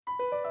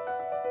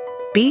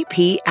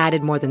BP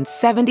added more than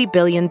 $70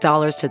 billion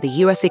to the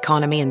U.S.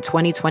 economy in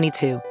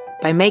 2022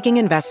 by making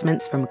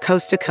investments from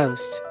coast to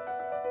coast.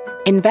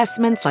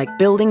 Investments like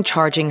building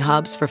charging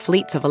hubs for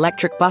fleets of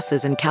electric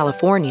buses in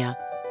California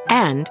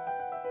and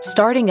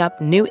starting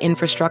up new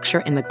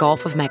infrastructure in the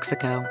Gulf of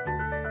Mexico.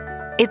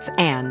 It's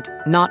and,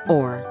 not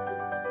or.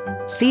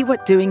 See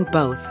what doing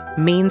both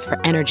means for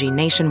energy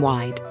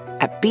nationwide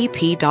at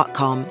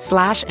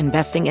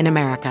bp.com/investing in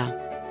America.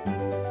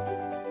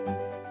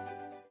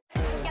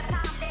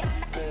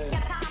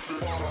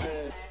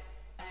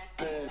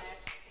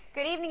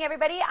 Good evening,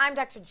 everybody. I'm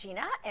Dr.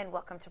 Gina, and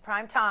welcome to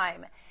Prime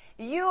Time.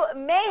 You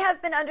may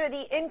have been under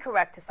the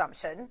incorrect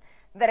assumption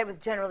that it was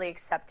generally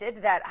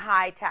accepted that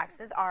high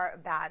taxes are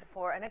bad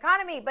for an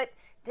economy, but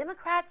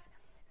Democrats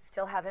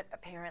still haven't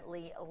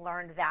apparently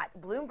learned that.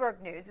 Bloomberg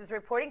News is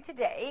reporting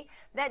today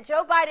that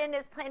Joe Biden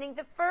is planning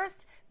the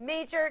first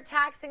major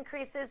tax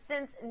increases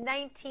since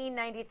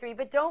 1993.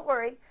 But don't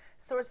worry,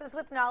 sources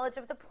with knowledge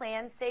of the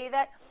plan say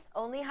that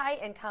only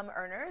high-income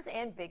earners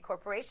and big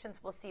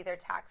corporations will see their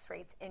tax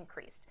rates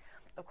increased.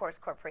 Of course,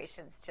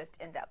 corporations just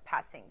end up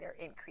passing their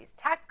increased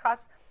tax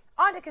costs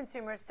on to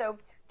consumers, so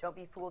don't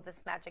be fooled.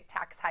 This magic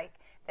tax hike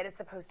that is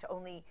supposed to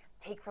only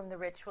take from the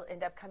rich will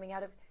end up coming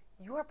out of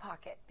your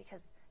pocket,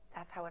 because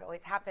that's how it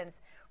always happens,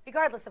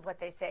 regardless of what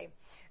they say.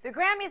 The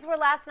Grammys were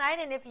last night,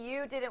 and if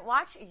you didn't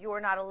watch, you're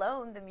not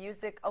alone. The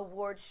music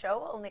awards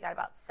show only got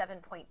about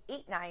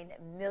 7.89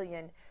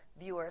 million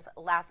viewers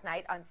last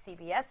night on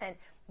CBS, and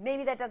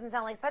maybe that doesn't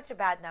sound like such a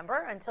bad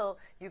number until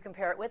you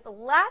compare it with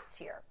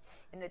last year.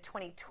 In the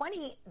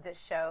 2020,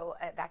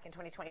 back in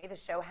 2020, the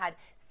show had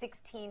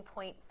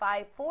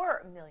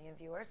 16.54 million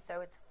viewers,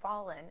 so it's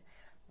fallen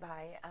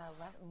by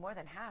more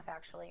than half,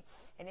 actually.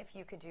 And if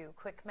you could do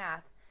quick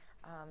math,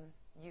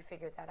 you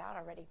figured that out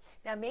already.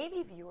 Now,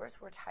 maybe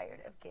viewers were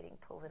tired of getting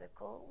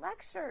political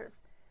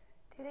lectures.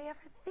 Do they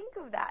ever think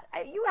of that?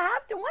 You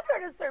have to wonder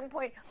at a certain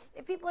point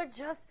if people are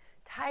just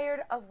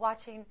tired of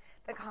watching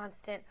the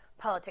constant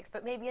politics.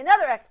 But maybe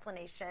another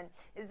explanation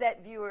is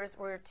that viewers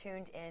were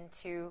tuned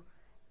into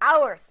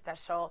our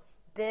special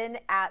Been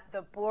at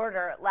the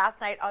Border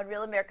last night on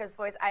Real America's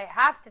Voice. I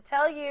have to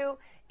tell you,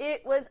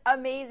 it was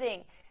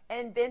amazing.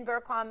 And Ben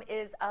Bergquam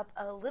is up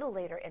a little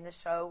later in the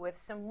show with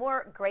some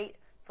more great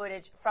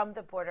footage from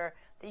the border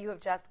that you have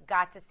just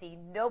got to see.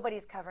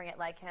 Nobody's covering it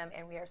like him,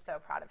 and we are so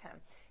proud of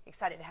him.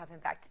 Excited to have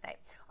him back tonight.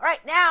 All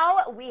right,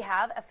 now we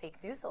have a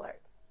fake news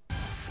alert.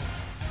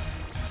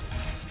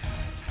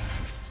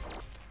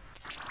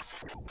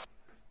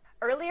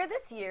 Earlier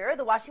this year,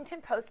 the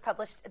Washington Post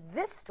published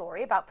this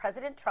story about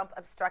President Trump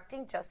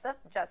obstructing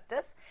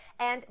justice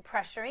and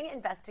pressuring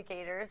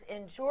investigators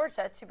in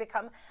Georgia to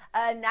become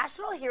a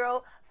national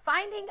hero,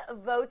 finding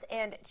votes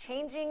and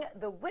changing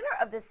the winner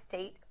of the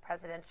state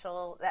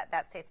presidential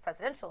that state's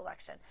presidential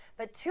election.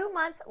 But 2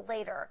 months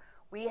later,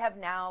 we have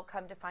now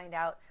come to find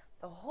out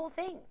the whole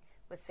thing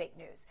was fake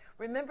news.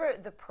 Remember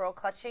the pearl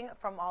clutching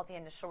from all the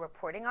initial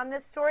reporting on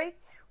this story?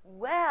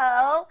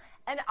 Well,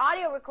 an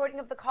audio recording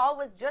of the call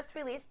was just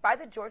released by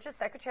the Georgia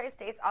Secretary of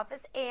State's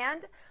office,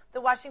 and the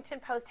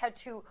Washington Post had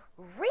to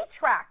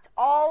retract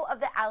all of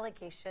the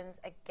allegations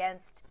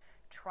against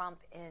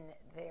Trump in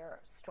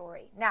their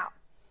story. Now,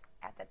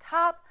 at the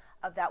top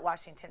of that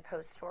Washington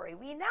Post story,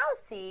 we now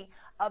see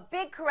a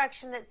big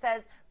correction that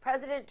says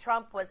President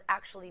Trump was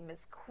actually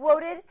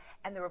misquoted,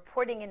 and the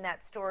reporting in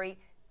that story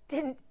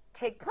didn't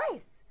take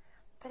place.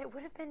 But it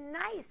would have been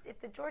nice if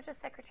the Georgia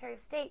Secretary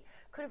of State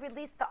could have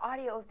released the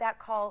audio of that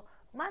call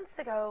months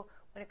ago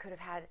when it could have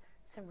had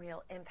some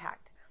real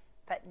impact.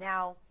 But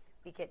now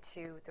we get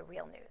to the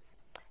real news.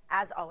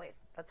 As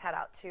always, let's head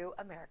out to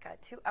America,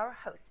 to our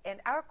hosts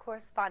and our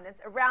correspondents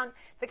around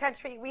the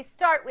country. We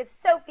start with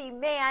Sophie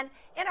Mann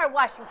in our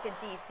Washington,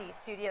 D.C.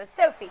 studio.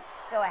 Sophie,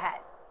 go ahead.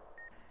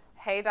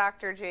 Hey,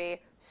 Dr. G.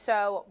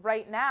 So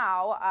right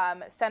now,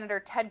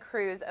 Senator Ted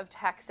Cruz of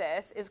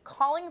Texas is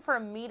calling for a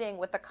meeting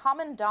with the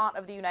Commandant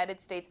of the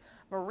United States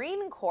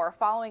Marine Corps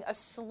following a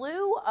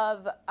slew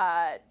of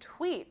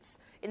tweets,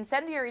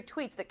 incendiary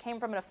tweets that came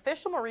from an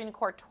official Marine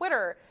Corps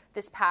Twitter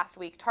this past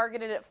week,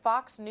 targeted at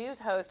Fox News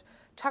host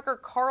Tucker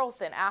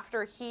Carlson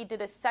after he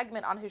did a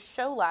segment on his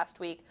show last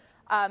week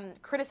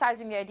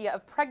criticizing the idea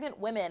of pregnant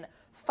women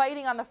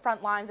fighting on the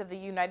front lines of the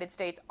United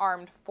States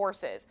Armed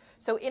Forces.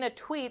 So in a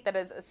tweet that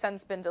has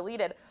since been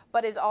deleted,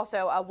 but is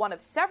also one of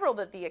several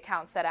that the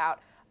account set out,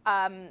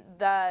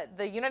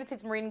 the United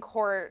States Marine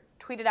Corps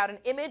tweeted out an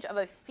image of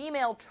a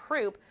female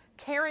troop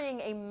carrying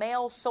a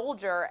male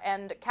soldier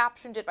and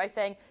captioned it by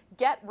saying,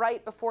 "Get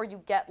right before you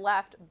get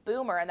left,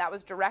 boomer," and that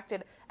was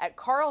directed at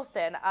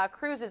Carlson.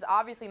 Cruz is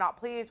obviously not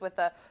pleased with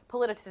the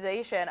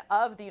politicization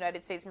of the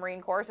United States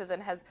Marine Corps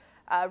and has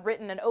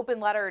written an open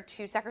letter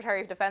to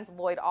Secretary of Defense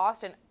Lloyd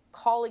Austin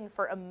calling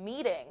for a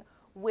meeting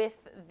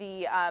with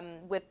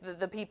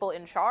the people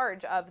in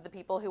charge of the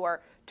people who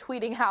are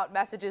tweeting out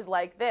messages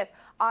like this.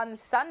 On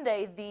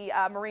Sunday, the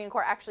Marine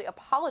Corps actually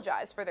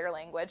apologized for their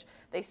language.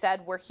 They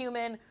said, "We're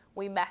human,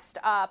 we messed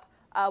up.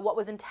 What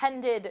was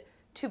intended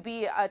to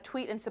be a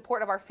tweet in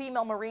support of our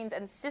female Marines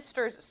and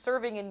sisters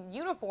serving in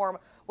uniform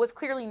was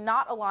clearly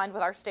not aligned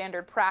with our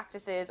standard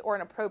practices or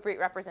an appropriate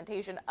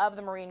representation of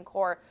the Marine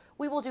Corps.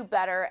 We will do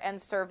better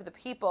and serve the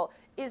people.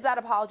 Is that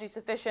apology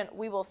sufficient?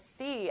 We will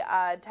see.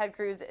 Ted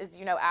Cruz is,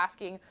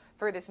 asking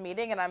for this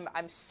meeting, and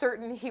I'm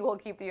certain he will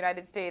keep the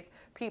United States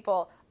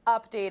people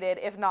updated,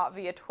 if not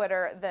via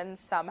Twitter, then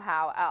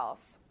somehow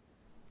else.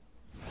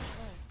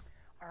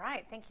 All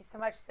right. Thank you so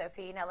much,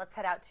 Sophie. Now let's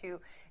head out to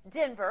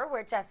Denver,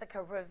 where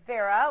Jessica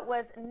Rivera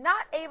was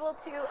not able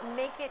to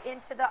make it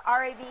into the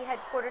RAV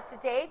headquarters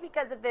today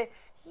because of the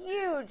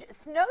huge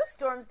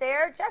snowstorms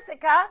there.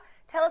 Jessica,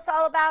 tell us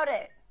all about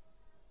it.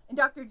 And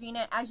Dr.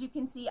 Gina, as you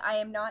can see, I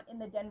am not in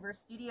the Denver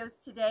studios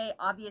today.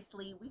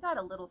 Obviously, we got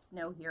a little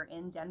snow here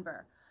in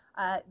Denver.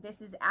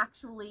 This is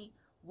actually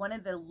one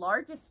of the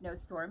largest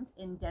snowstorms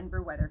in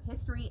Denver weather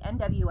history.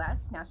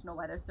 NWS, National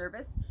Weather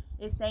Service,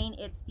 is saying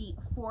it's the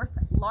 4th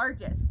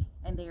largest,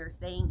 and they are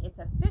saying it's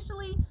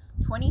officially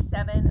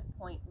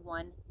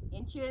 27.1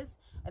 inches,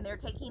 and they're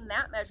taking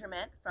that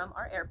measurement from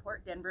our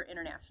airport, Denver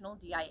International,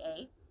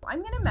 DIA.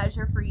 I'm going to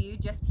measure for you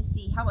just to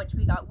see how much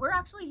we got. We're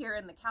actually here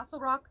in the Castle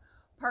Rock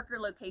Parker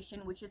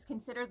location, which is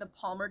considered the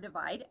Palmer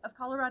Divide of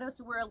Colorado,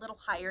 so we're a little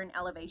higher in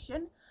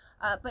elevation.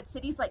 But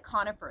cities like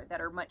Conifer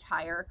that are much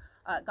higher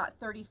got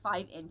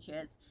 35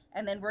 inches.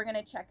 And then we're going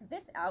to check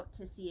this out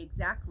to see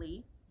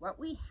exactly what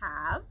we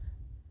have.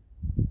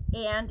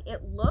 And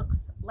it looks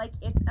like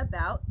it's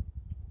about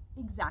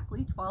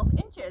exactly 12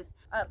 inches.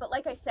 But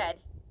like I said,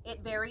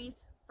 it varies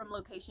from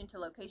location to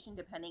location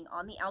depending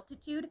on the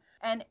altitude.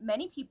 And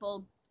many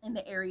people in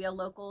the area,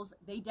 locals,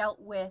 they dealt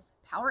with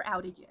power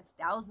outages.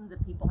 Thousands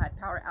of people had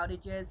power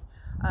outages.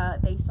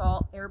 They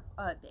saw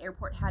the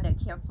airport had to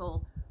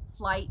cancel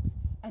flights.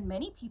 And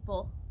many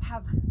people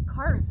have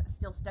cars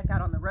still stuck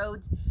out on the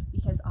roads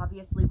because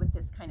obviously with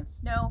this kind of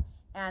snow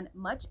and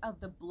much of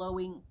the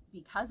blowing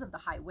because of the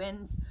high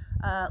winds,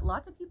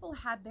 lots of people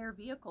had their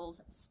vehicles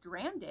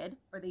stranded,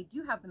 or they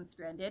do have them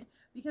stranded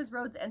because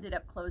roads ended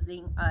up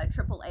closing.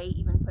 AAA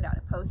even put out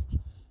a post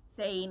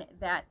saying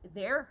that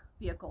their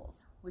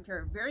vehicles, which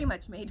are very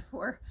much made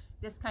for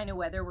this kind of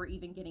weather, were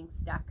even getting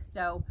stuck.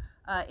 So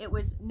it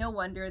was no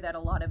wonder that a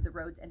lot of the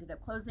roads ended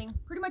up closing.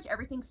 Pretty much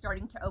everything's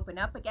starting to open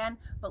up again.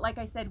 But like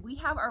I said, we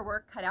have our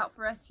work cut out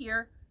for us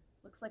here.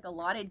 Looks like a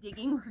lot of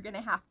digging we're going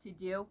to have to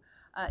do.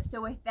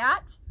 So with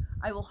that,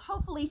 I will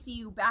hopefully see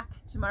you back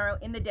tomorrow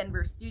in the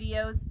Denver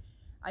studios.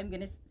 I'm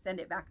going to send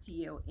it back to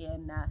you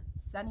in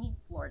sunny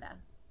Florida.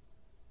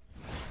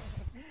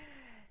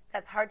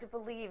 That's hard to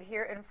believe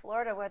here in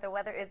Florida, where the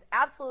weather is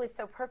absolutely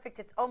so perfect.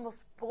 It's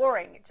almost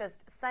boring,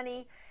 just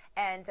sunny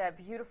and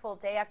beautiful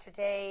day after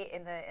day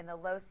in the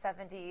low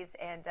 70s,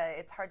 and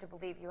it's hard to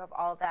believe you have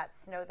all that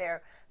snow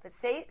there. But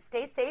stay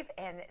safe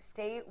and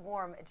stay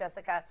warm,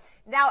 Jessica.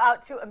 Now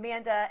out to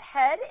Amanda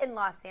Head in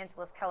Los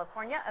Angeles,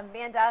 California.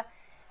 Amanda,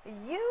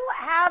 you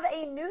have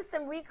a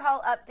Newsom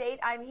recall update,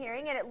 I'm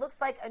hearing, and it looks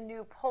like a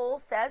new poll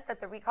says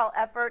that the recall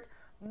effort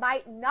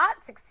might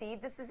not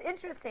succeed. This is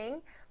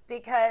interesting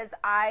because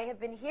I have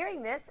been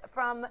hearing this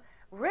from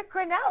Rick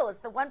Grenell, is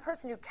the one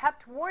person who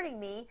kept warning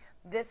me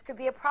this could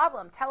be a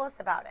problem. Tell us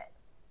about it.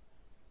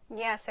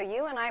 Yeah, so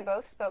you and I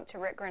both spoke to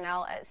Rick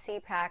Grenell at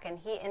CPAC, and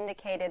he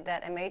indicated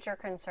that a major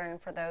concern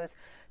for those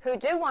who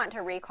do want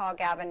to recall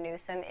Gavin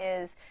Newsom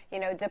is,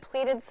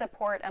 depleted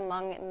support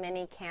among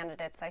many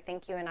candidates. I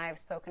think you and I have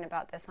spoken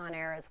about this on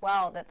air as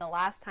well, that the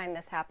last time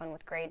this happened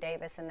with Gray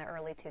Davis in the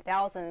early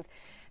 2000s,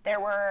 there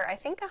were, I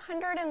think,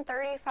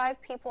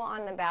 135 people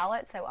on the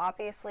ballot, so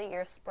obviously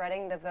you're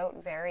spreading the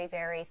vote very,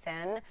 very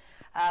thin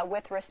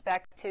with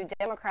respect to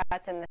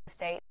Democrats in the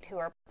state who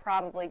are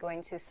probably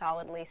going to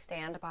solidly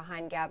stand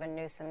behind Gavin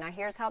Newsom. Now,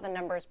 here's how the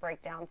numbers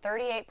break down.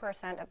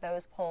 38% of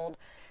those polled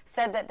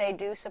said that they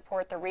do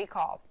support the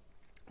recall,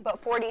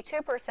 but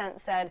 42%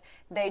 said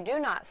they do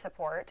not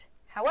support.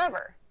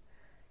 However,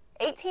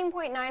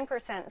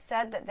 18.9%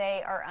 said that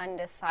they are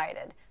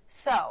undecided.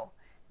 So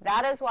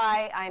that is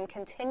why I'm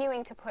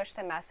continuing to push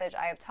the message.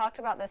 I have talked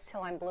about this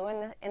till I'm blue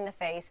in the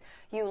face.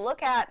 You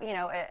look at,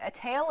 a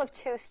tale of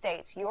two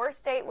states, your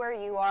state where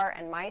you are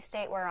and my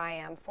state where I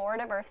am,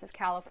 Florida versus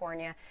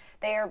California.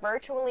 They are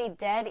virtually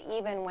dead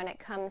even when it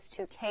comes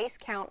to case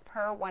count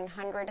per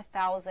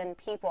 100,000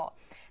 people.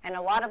 And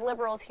a lot of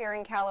liberals here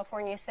in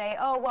California say,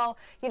 oh, well,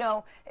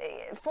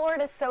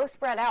 Florida's so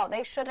spread out,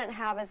 they shouldn't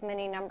have as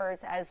many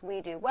numbers as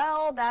we do.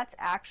 Well, that's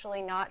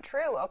actually not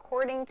true.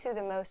 According to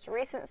the most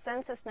recent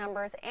census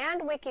numbers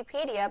and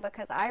Wikipedia,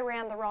 because I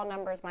ran the raw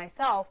numbers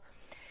myself,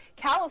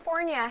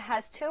 California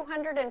has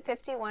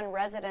 251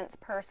 residents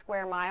per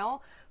square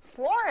mile.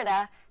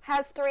 Florida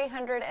has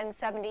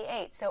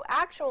 378. So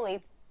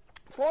actually,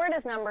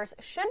 Florida's numbers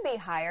should be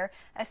higher,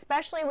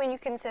 especially when you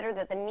consider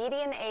that the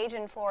median age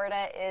in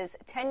Florida is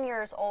 10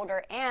 years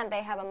older and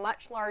they have a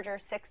much larger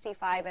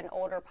 65 and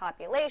older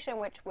population,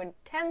 which would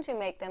tend to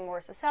make them more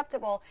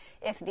susceptible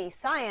if the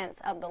science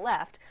of the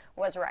left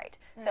was right.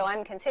 So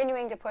I'm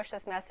continuing to push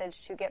this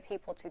message to get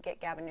people to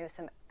get Gavin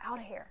Newsom out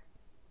of here.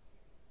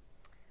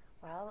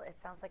 Well, it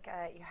sounds like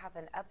you have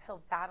an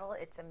uphill battle.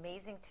 It's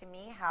amazing to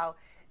me how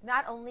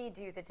not only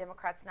do the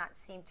Democrats not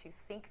seem to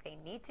think they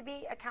need to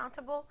be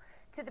accountable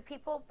to the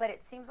people, but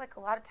it seems like a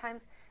lot of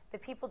times the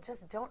people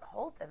just don't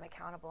hold them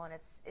accountable, and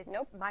it's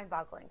Nope.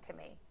 mind-boggling to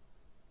me.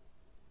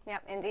 Yeah,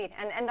 indeed,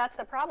 and that's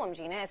the problem,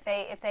 Gina. If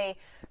they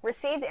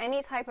received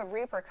any type of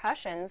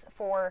repercussions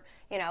for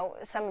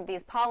some of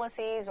these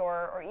policies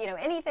or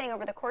anything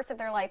over the course of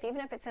their life, even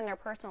if it's in their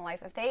personal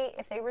life,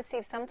 if they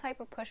receive some type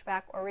of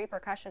pushback or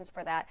repercussions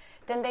for that,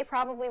 then they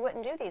probably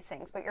wouldn't do these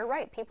things. But you're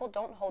right, people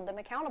don't hold them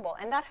accountable,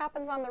 and that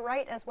happens on the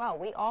right as well.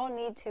 We all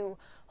need to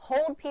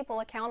hold people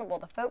accountable.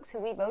 The folks who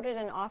we voted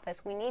in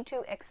office, we need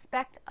to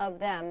expect of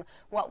them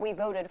what we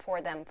voted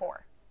for them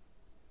for.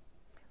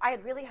 I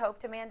had really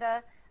hoped,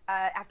 Amanda,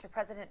 after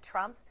President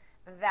Trump,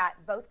 that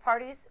both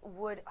parties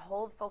would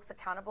hold folks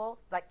accountable,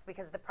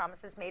 because the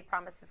promises made,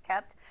 promises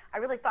kept. I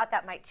really thought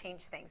that might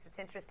change things. It's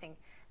interesting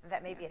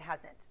that maybe it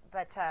hasn't.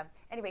 But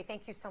anyway,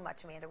 thank you so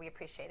much, Amanda. We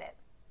appreciate it.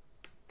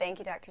 Thank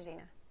you, Dr.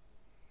 Gina.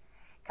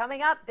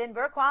 Coming up, Ben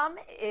Berquam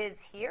is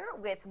here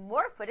with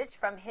more footage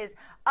from his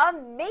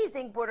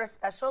amazing border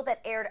special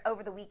that aired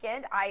over the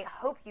weekend. I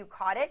hope you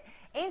caught it.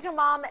 Angel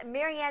Mom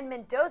Marianne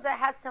Mendoza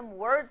has some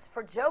words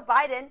for Joe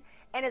Biden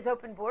and his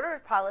open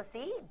border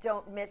policy.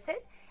 Don't miss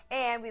it.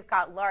 And we've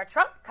got Lara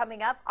Trump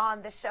coming up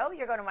on the show.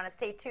 You're going to want to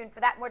stay tuned for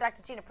that. More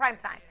Dr. Gina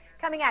Primetime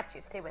coming at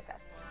you. Stay with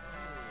us.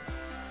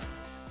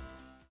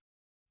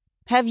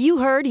 Have you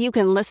heard you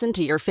can listen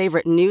to your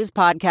favorite news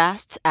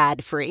podcasts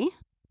ad-free?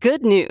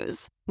 Good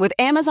news. With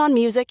Amazon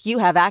Music, you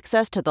have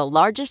access to the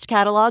largest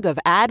catalog of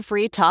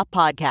ad-free top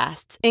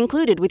podcasts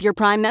included with your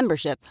Prime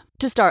membership.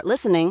 To start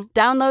listening,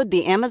 download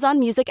the Amazon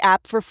Music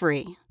app for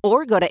free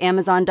or go to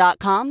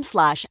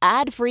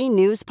amazon.com/ad-free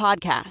news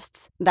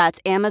podcasts. That's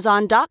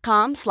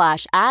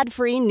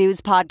amazon.com/ad-free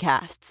news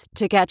podcasts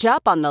to catch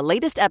up on the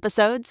latest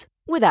episodes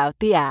without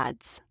the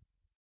ads.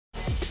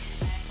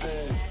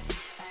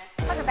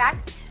 Welcome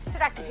back to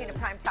Dr. Gina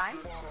Primetime.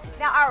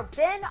 Now, our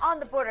Ben on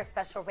the Border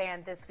special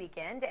ran this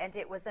weekend, and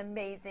it was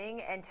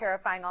amazing and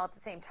terrifying all at the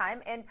same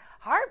time, and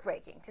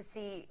heartbreaking to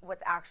see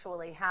what's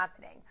actually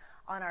happening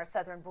on our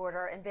southern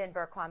border. And Ben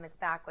Berquam is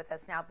back with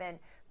us now. Ben,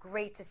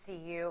 great to see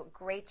you.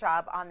 Great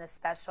job on this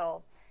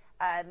special.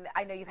 I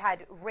know you've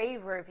had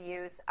rave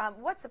reviews.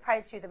 What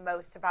surprised you the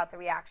most about the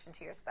reaction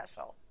to your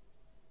special?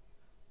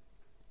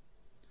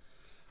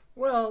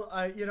 Well,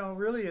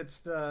 really it's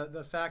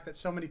the fact that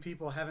so many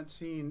people haven't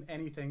seen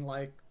anything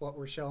like what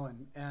we're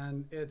showing.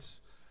 And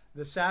it's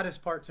the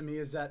saddest part to me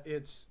is that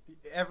it's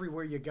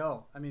everywhere you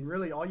go. I mean,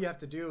 really all you have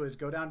to do is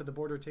go down to the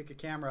border, take a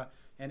camera,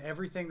 and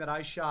everything that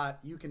I shot,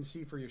 you can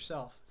see for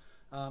yourself.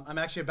 I'm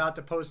actually about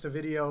to post a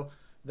video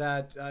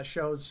that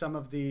shows some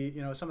of the,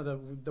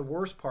 the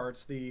worst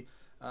parts, the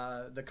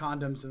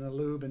condoms and the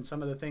lube and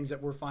some of the things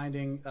that we're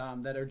finding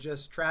that are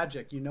just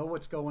tragic. You know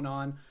what's going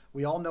on.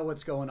 We all know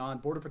what's going on.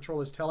 Border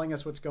Patrol is telling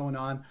us what's going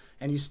on,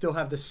 and you still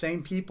have the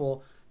same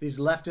people, these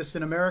leftists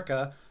in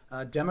America,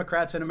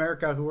 Democrats in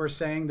America, who are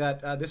saying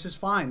that this is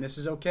fine, this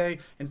is okay.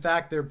 In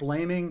fact, they're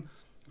blaming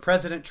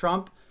President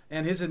Trump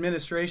and his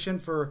administration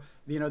for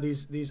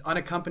these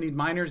unaccompanied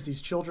minors,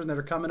 these children that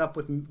are coming up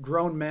with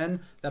grown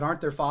men that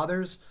aren't their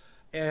fathers.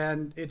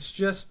 And it's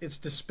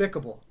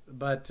despicable.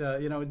 But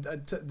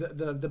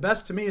the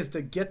best to me is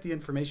to get the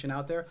information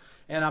out there,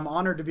 and I'm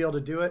honored to be able to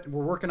do it.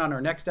 We're working on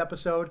our next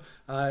episode.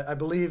 I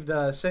believe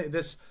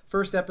this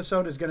first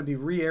episode is going to be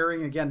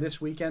re-airing again this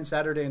weekend,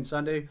 Saturday and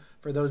Sunday,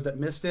 for those that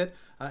missed it.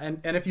 And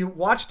if you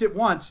watched it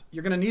once,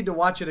 you're going to need to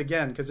watch it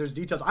again because there's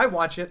details. I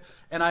watch it,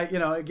 and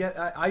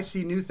I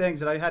see new things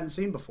that I hadn't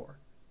seen before.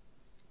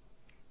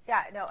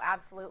 Yeah, no,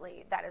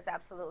 absolutely. That is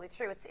absolutely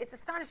true. It's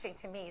astonishing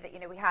to me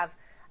that we have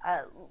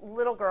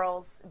little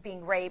girls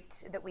being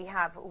raped, that we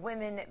have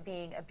women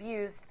being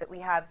abused, that we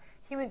have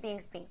human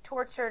beings being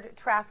tortured,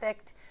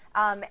 trafficked,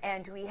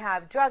 and we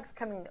have drugs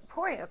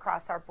pouring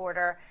across our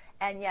border,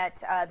 and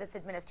yet this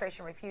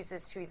administration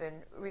refuses to even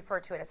refer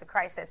to it as a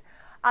crisis.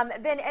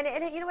 Ben,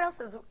 and you know what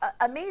else is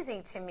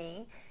amazing to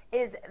me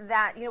is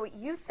that, what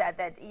you said,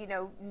 that,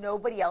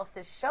 nobody else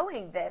is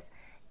showing this,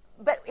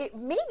 but it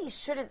maybe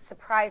shouldn't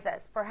surprise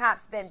us,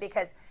 perhaps, Ben,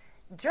 because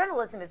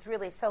journalism is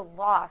really so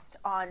lost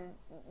on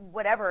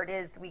whatever it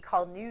is that we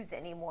call news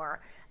anymore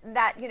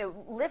that,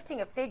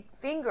 lifting a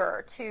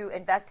finger to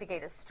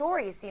investigate a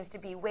story seems to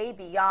be way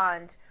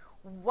beyond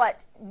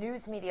what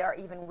news media are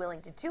even willing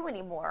to do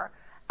anymore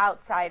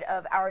outside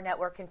of our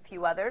network and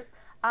few others.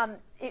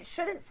 It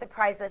shouldn't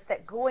surprise us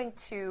that going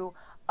to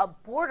a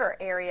border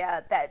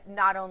area that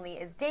not only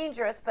is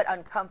dangerous but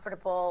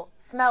uncomfortable,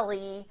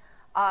 smelly,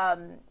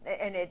 and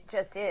it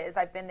just is.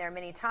 I've been there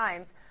many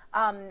times.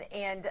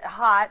 And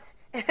hot,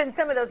 and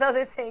some of those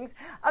other things.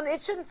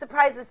 It shouldn't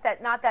surprise us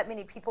that not that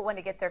many people want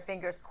to get their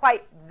fingers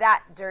quite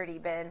that dirty,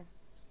 Ben.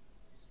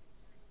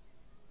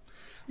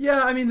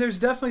 Yeah, I mean, there's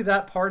definitely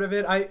that part of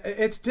it.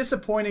 It's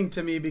disappointing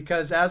to me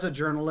because as a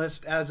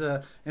journalist, as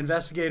a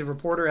investigative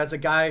reporter, as a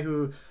guy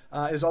who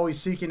is always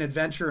seeking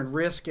adventure and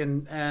risk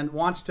and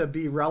wants to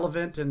be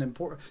relevant and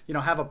important,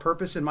 have a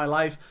purpose in my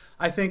life,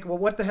 I think, well,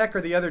 what the heck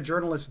are the other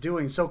journalists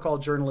doing,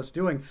 so-called journalists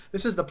doing?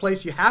 This is the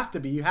place you have to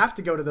be. You have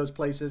to go to those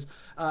places.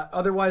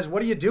 Otherwise,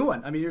 what are you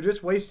doing? I mean, you're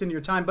just wasting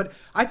your time. But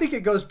I think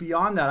it goes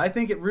beyond that. I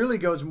think it really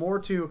goes more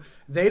to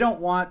they don't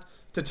want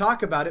to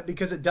talk about it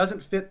because it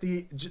doesn't fit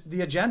the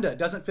agenda. It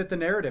doesn't fit the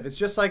narrative. It's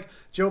just like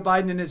Joe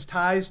Biden and his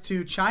ties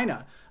to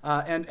China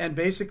and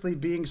basically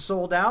being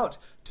sold out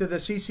to the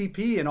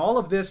CCP and all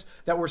of this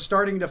that we're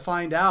starting to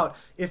find out.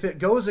 If it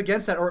goes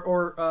against that,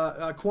 or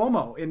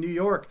Cuomo in New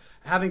York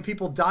having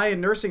people die in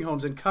nursing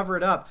homes and cover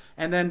it up,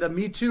 and then the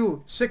Me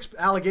Too, 6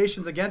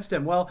 allegations against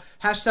him. Well,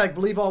 hashtag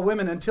believe all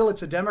women until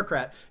it's a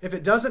Democrat. If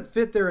it doesn't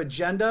fit their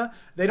agenda,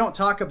 they don't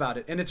talk about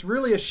it. And it's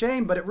really a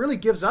shame, but it really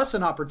gives us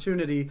an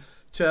opportunity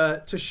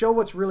to show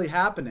what's really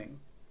happening.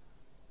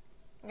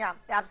 Yeah,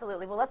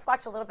 absolutely. Well, let's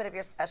watch a little bit of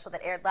your special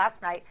that aired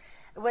last night.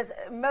 It was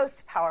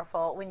most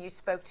powerful when you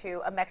spoke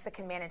to a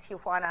Mexican man in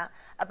Tijuana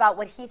about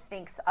what he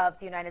thinks of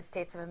the United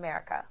States of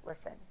America.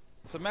 Listen.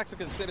 It's a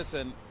Mexican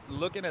citizen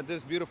looking at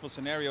this beautiful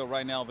scenario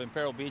right now of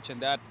Imperial Beach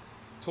and that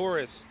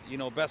tourist,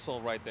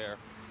 vessel right there.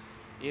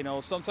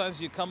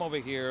 Sometimes you come over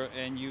here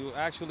and you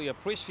actually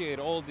appreciate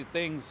all the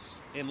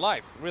things in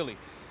life, really.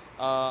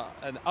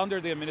 And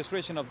under the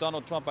administration of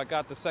Donald Trump, I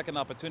got the second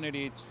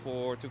opportunity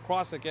to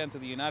cross again to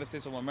the United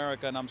States of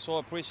America, and I'm so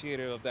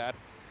appreciative of that.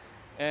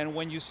 And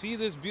when you see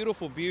this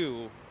beautiful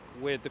view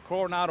with the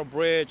Coronado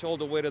Bridge all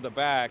the way to the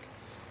back,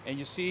 and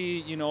you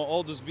see,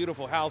 all those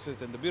beautiful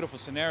houses and the beautiful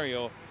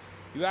scenario,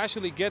 you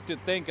actually get to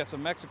think as a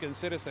Mexican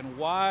citizen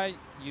why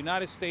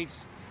United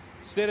States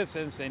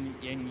citizens and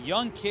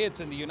young kids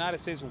in the United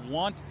States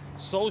want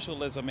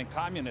socialism and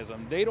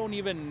communism. They don't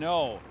even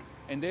know,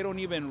 and they don't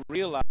even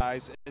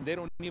realize, and they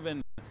don't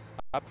even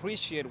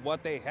appreciate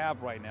what they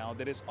have right now.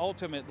 That is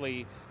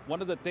ultimately one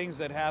of the things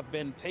that have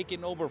been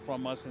taken over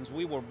from us since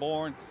we were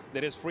born,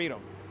 that is freedom.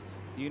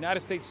 The United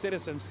States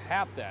citizens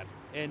have that,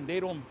 and they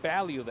don't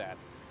value that.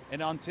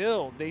 And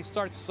until they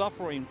start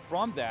suffering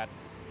from that,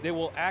 they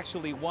will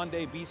actually one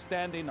day be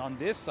standing on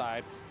this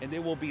side, and they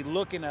will be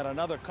looking at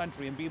another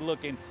country and be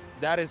looking,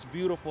 that is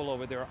beautiful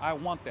over there, I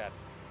want that.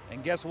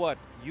 And guess what?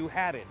 You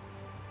had it.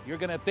 You're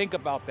gonna think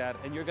about that,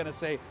 and you're gonna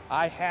say,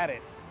 I had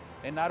it,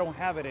 and I don't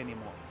have it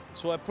anymore.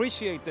 So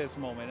appreciate this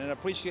moment, and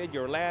appreciate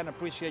your land,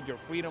 appreciate your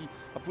freedom,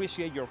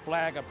 appreciate your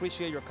flag,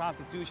 appreciate your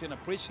Constitution,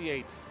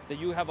 appreciate that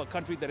you have a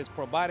country that is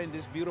providing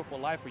this beautiful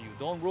life for you.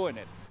 Don't ruin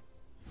it.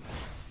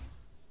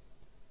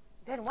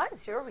 Ben, what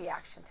is your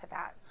reaction to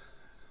that?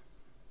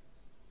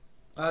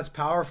 It's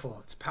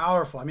powerful. It's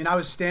powerful. I mean, I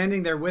was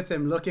standing there with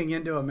him looking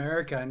into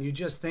America, and you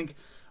just think,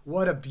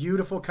 what a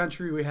beautiful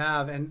country we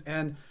have,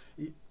 and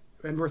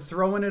we're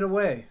throwing it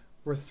away.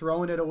 We're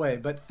throwing it away.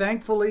 But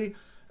thankfully,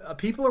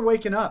 people are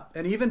waking up,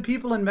 and even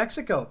people in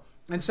Mexico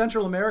and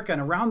Central America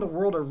and around the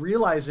world are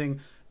realizing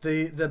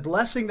the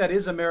blessing that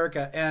is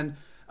America. And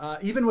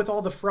even with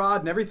all the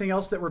fraud and everything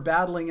else that we're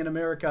battling in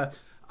America,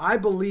 I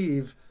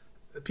believe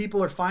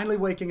people are finally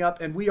waking up,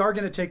 and we are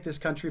going to take this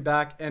country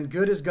back, and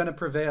good is going to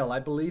prevail. I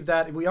believe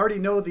that. We already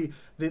know the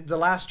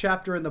last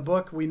chapter in the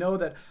book. We know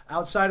that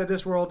outside of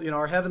this world,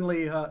 our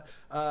heavenly,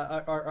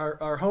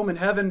 our home in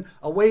heaven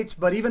awaits.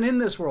 But even in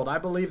this world, I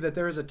believe that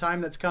there is a time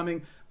that's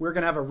coming. We're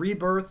going to have a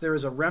rebirth. There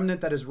is a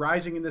remnant that is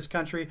rising in this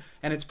country,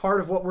 and it's part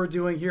of what we're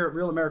doing here at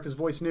Real America's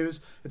Voice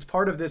News. It's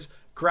part of this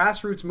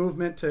grassroots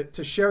movement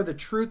to share the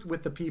truth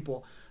with the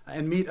people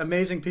and meet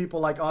amazing people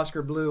like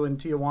Oscar Blue and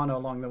Tijuana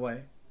along the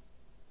way.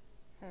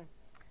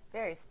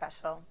 Very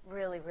special.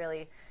 Really,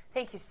 really.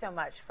 Thank you so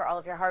much for all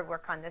of your hard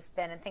work on this,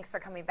 Ben, and thanks for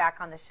coming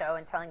back on the show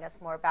and telling us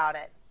more about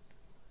it.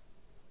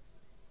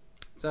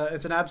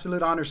 It's an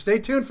absolute honor. Stay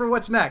tuned for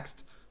what's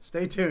next.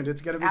 Stay tuned. It's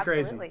going to be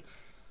crazy.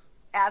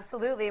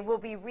 Absolutely. We'll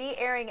be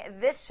re-airing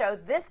this show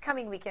this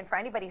coming weekend for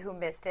anybody who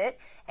missed it.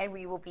 And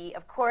we will be,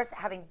 of course,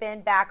 having Ben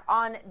back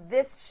on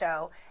this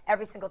show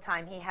every single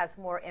time he has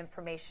more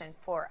information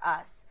for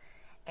us.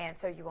 And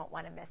so you won't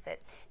want to miss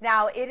it.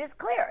 Now, it is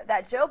clear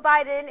that Joe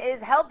Biden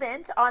is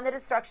hell-bent on the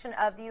destruction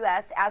of the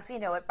U.S. as we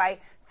know it by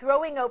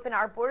throwing open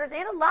our borders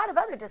and a lot of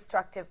other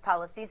destructive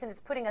policies, and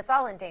it's putting us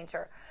all in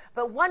danger.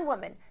 But one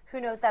woman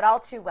who knows that all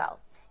too well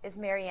is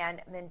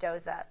Marianne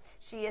Mendoza.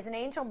 She is an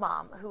angel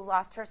mom who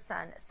lost her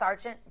son,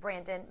 Sergeant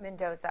Brandon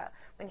Mendoza,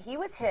 when he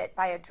was hit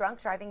by a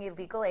drunk driving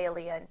illegal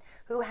alien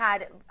who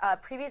had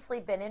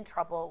previously been in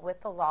trouble with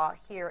the law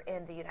here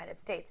in the United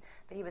States,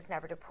 but he was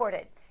never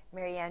deported.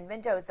 Marianne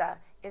Mendoza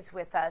is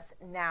with us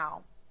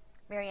now.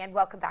 Marianne,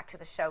 welcome back to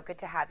the show. Good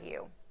to have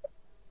you.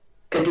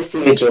 Good to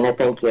see you, Gina.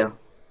 Thank you.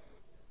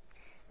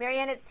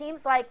 Marianne, it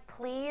seems like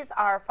pleas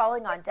are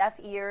falling on deaf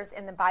ears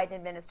in the Biden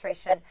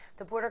administration.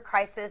 The border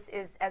crisis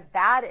is as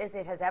bad as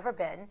it has ever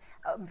been,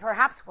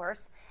 perhaps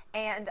worse.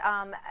 And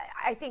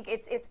I think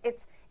it's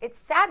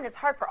sad, and it's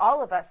hard for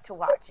all of us to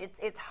watch.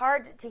 It's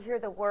hard to hear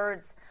the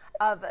words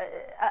of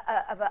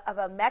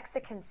a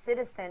Mexican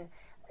citizen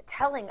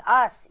telling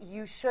us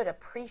you should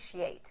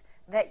appreciate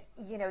that,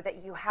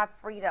 that you have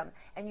freedom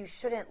and you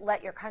shouldn't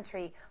let your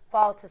country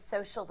fall to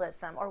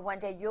socialism, or one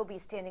day you'll be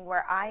standing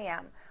where I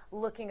am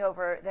looking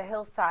over the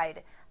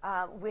hillside,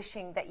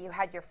 wishing that you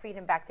had your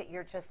freedom back that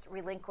you're just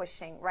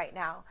relinquishing right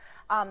now.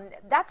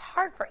 That's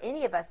hard for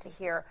any of us to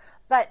hear,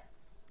 but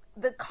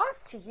the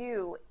cost to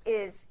you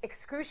is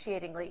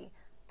excruciatingly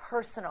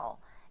personal,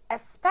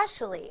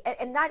 especially,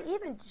 and not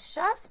even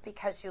just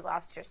because you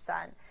lost your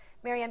son,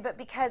 Marianne, but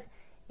because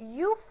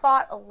you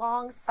fought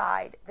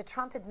alongside the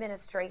Trump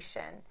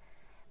administration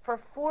for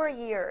 4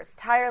 years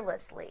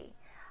tirelessly,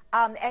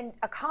 and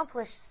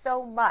accomplished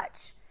so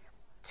much.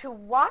 To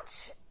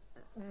watch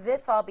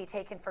this all be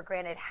taken for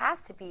granted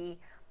has to be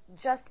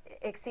just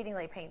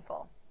exceedingly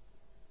painful.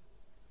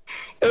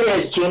 It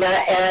is, Gina.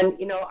 And,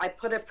 I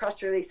put a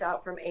press release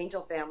out from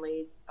Angel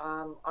Families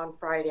on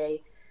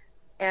Friday,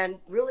 and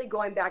really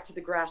going back to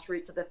the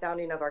grassroots of the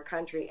founding of our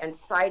country and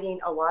citing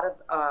a lot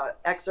of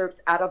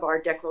excerpts out of our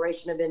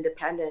Declaration of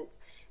Independence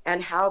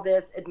and how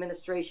this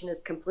administration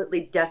is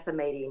completely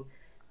decimating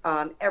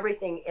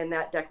everything in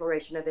that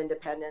Declaration of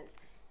Independence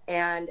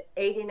and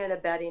aiding and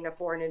abetting a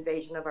foreign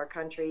invasion of our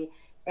country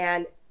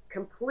and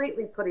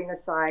completely putting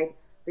aside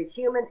the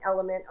human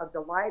element of the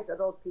lives of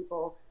those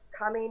people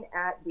coming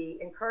at the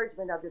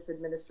encouragement of this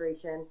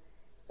administration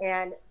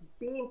and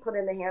being put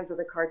in the hands of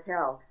the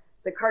cartel.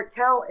 The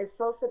cartel is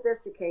so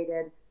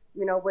sophisticated,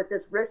 with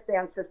this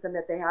wristband system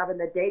that they have and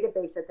the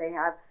database that they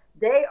have.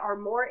 They are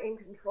more in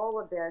control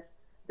of this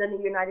than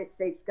the United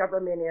States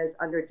government is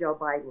under Joe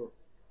Biden.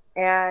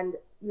 And,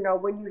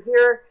 when you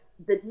hear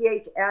the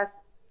DHS,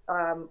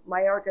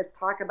 Mayorkas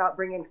talk about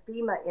bringing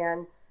FEMA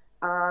in,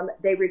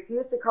 they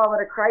refuse to call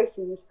it a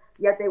crisis,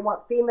 yet they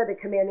want FEMA to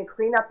come in and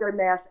clean up their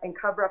mess and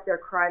cover up their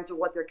crimes or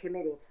what they're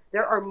committing.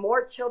 There are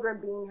more children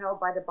being held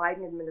by the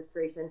Biden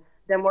administration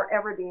than were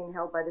ever being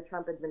held by the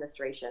Trump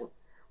administration.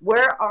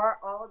 Where are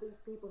all of these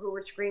people who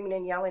were screaming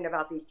and yelling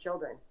about these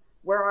children?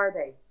 Where are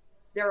they?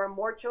 There are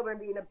more children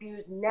being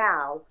abused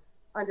now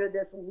under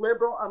this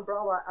liberal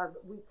umbrella of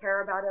we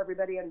care about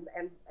everybody and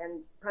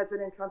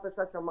President Trump is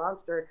such a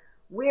monster.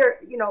 We're,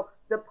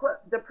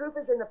 the proof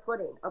is in the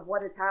pudding of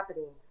what is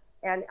happening.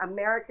 And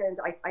Americans,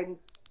 I'm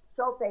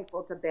so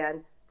thankful to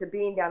Ben to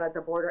being down at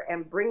the border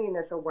and bringing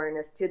this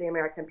awareness to the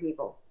American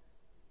people.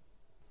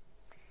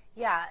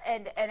 Yeah,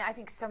 and I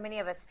think so many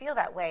of us feel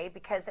that way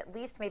because at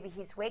least maybe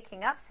he's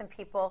waking up some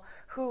people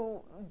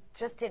who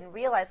just didn't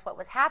realize what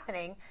was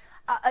happening.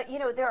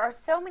 There are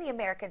so many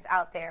Americans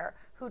out there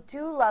who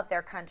do love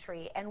their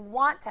country and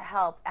want to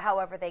help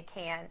however they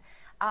can.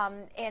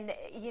 And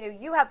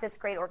you have this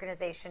great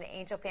organization,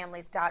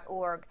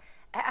 angelfamilies.org.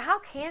 How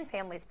can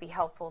families be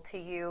helpful to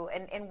you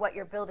in what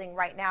you're building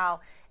right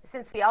now,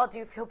 since we all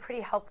do feel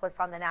pretty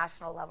helpless on the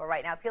national level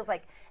right now? It feels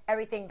like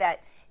everything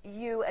that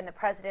you and the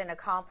president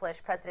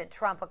accomplished, President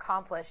Trump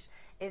accomplished,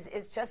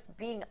 is just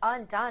being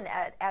undone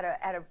at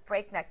a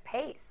breakneck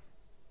pace.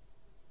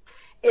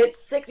 It's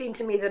sickening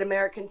to me that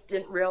Americans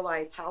didn't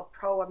realize how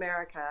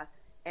pro-America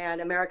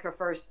and America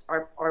first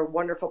our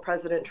wonderful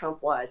President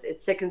Trump was.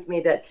 It sickens me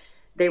that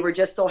they were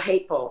just so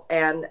hateful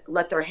and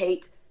let their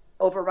hate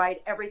override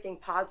everything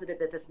positive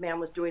that this man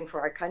was doing for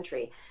our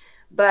country.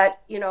 But,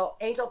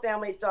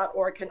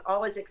 angelfamilies.org can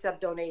always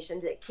accept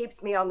donations. It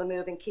keeps me on the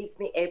move and keeps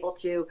me able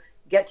to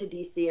get to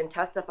DC and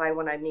testify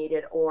when I'm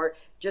needed or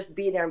just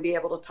be there and be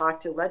able to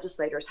talk to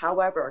legislators.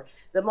 However,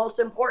 the most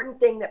important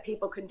thing that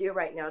people can do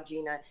right now,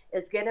 Gina,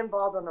 is get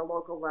involved on the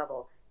local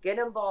level. Get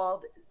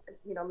involved,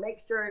 make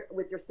sure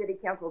with your city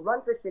council,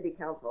 run for city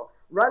council,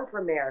 run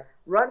for mayor,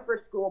 run for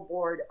school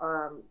board,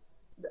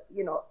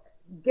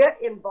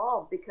 get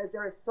involved because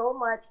there is so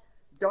much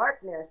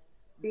darkness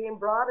being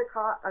brought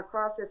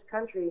across this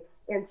country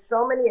in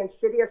so many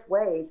insidious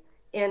ways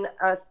in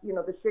us,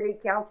 the city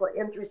council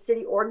and through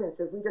city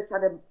ordinances. We just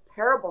had a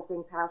terrible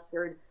thing passed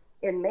here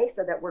in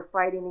Mesa that we're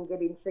fighting and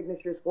getting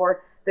signatures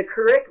for, the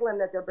curriculum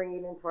that they're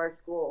bringing into our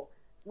schools.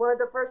 One of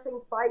the first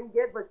things Biden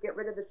did was get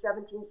rid of the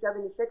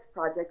 1776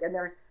 project, and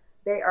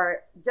they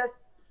are just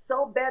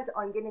so bent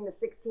on getting the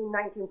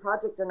 1619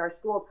 project in our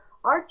schools.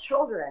 Our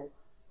children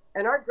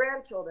and our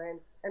grandchildren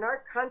and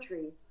our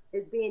country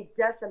is being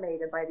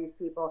decimated by these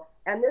people.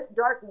 And this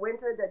dark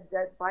winter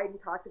that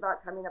Biden talked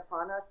about coming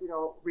upon us,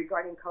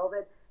 regarding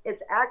COVID,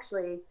 it's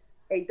actually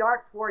a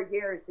dark 4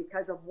 years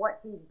because of what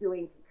he's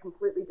doing to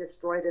completely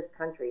destroy this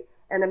country.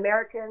 And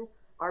Americans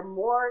are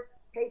more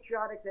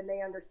patriotic than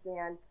they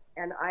understand.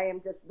 And I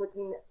am just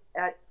looking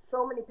at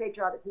so many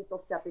patriotic people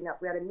stepping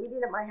up. We had a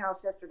meeting at my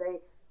house yesterday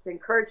to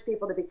encourage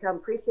people to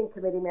become precinct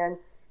committeemen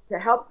to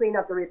help clean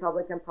up the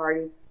Republican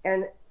Party.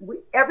 And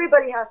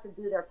everybody has to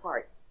do their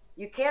part.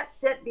 You can't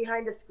sit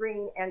behind a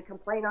screen and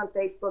complain on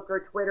Facebook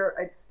or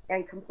Twitter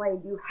and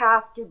complain. You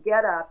have to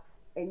get up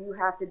and you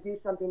have to do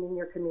something in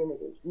your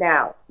communities.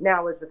 Now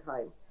is the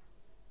time.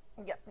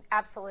 Yeah,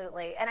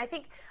 absolutely. And I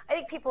think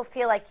people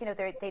feel like,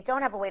 they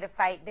don't have a way to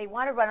fight. They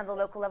want to run on the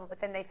local level,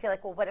 but then they feel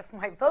like, well, what if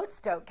my votes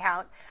don't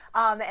count?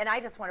 And I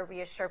just want to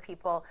reassure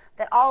people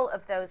that all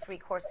of those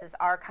recourses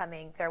are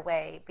coming their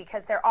way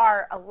because there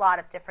are a lot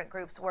of different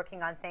groups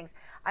working on things.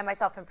 I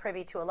myself am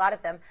privy to a lot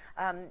of them.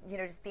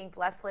 Just being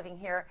blessed living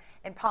here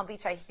in Palm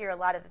Beach, I hear a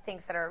lot of the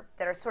things that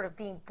are sort of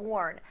being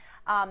born.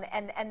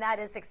 And that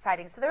is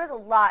exciting. So there is a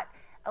lot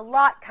a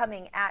lot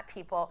coming at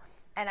people.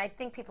 And I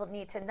think people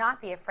need to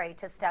not be afraid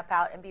to step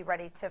out and be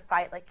ready to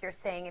fight, like you're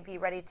saying, and be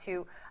ready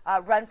to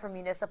run for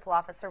municipal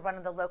office or run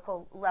on the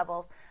local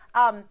levels.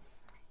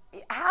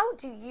 How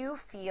do you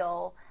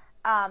feel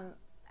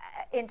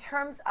in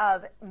terms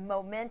of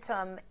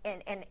momentum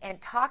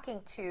and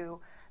talking to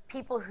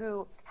people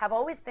who have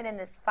always been in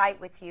this fight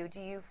with you? Do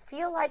you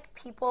feel like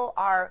people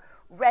are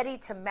ready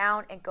to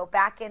mount and go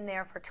back in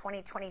there for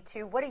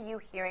 2022? What are you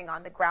hearing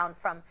on the ground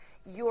from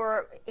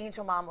your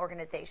Angel Mom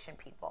organization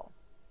people?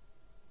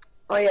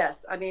 Oh,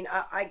 yes. I mean,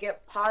 I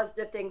get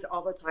positive things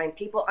all the time.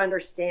 People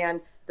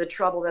understand the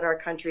trouble that our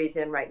country is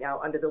in right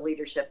now under the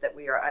leadership that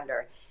we are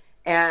under.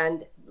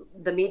 And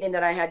the meeting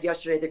that I had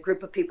yesterday, the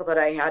group of people that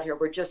I had here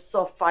were just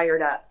so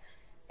fired up.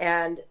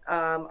 And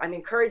I'm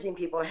encouraging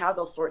people to have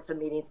those sorts of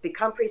meetings,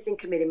 become precinct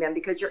committee men,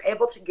 because you're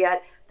able to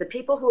get the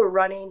people who are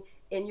running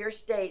in your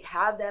state,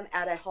 have them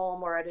at a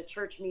home or at a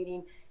church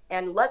meeting,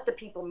 and let the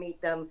people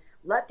meet them.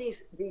 Let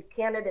these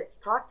candidates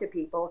talk to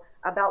people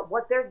about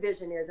what their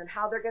vision is and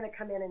how they're going to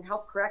come in and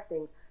help correct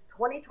things.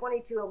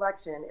 2022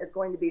 election is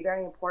going to be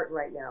very important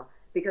right now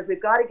because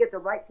we've got to get the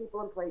right people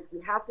in place.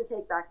 We have to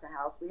take back the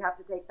House. We have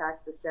to take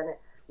back the Senate.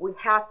 We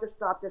have to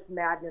stop this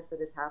madness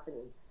that is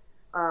happening.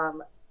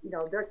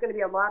 There's going to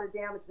be a lot of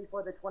damage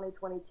before the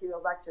 2022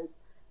 elections,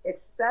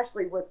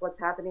 especially with what's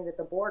happening at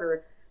the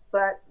border.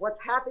 But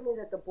what's happening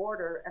at the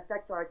border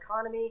affects our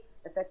economy,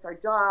 affects our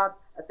jobs,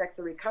 affects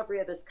the recovery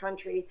of this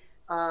country.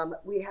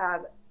 We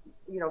have,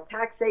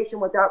 taxation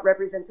without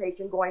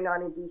representation going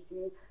on in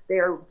D.C. They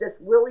are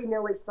just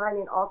willy-nilly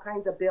signing all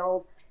kinds of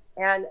bills,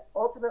 and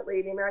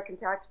ultimately the American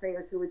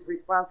taxpayers who is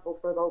responsible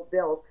for those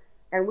bills.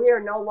 And we are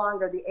no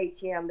longer the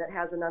ATM that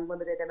has an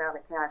unlimited amount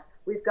of cash.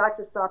 We've got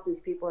to stop these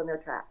people in their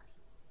tracks.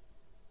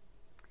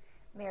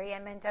 Mary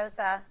Ann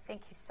Mendoza,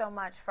 thank you so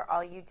much for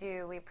all you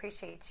do. We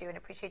appreciate you and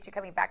appreciate you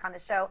coming back on the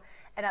show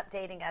and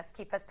updating us.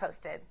 Keep us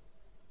posted.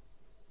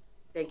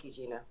 Thank you,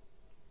 Gina.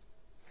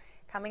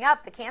 Coming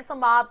up, the cancel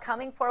mob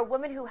coming for a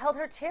woman who held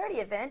her charity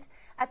event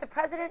at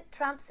President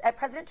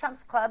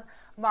Trump's club,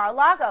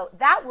 Mar-a-Lago.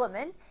 That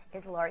woman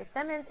is Laurie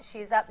Simmons.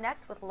 She's up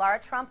next with Lara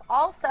Trump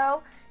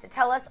also to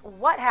tell us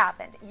what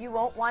happened. You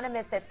won't want to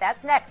miss it.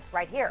 That's next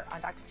right here on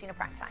Dr. Gina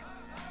Primetime.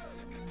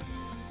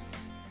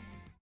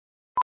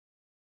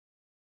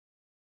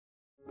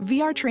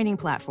 VR training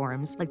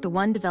platforms, like the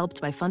one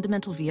developed by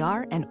Fundamental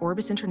VR and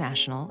Orbis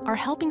International, are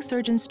helping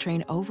surgeons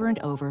train over and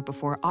over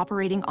before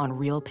operating on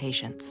real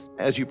patients.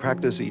 As you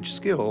practice each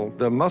skill,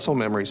 the muscle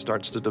memory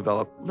starts to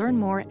develop. Learn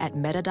more at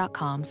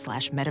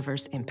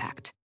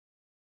meta.com/metaverseimpact.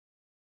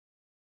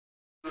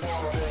 And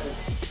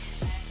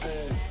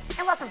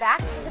welcome back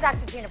to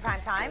Dr. Gina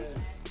Primetime.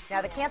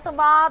 Now, the cancel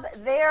mob,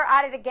 they're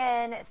at it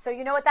again. So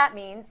you know what that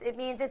means. It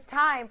means it's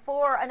time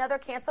for another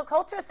cancel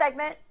culture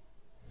segment.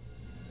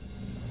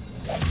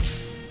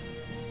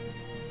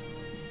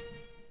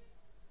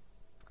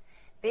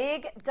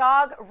 Big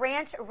Dog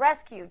Ranch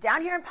Rescue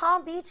down here in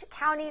Palm Beach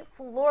County,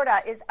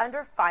 Florida, is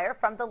under fire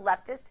from the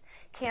leftist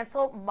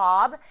cancel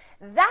mob.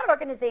 That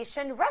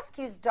organization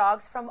rescues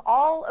dogs from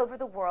all over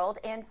the world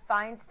and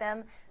finds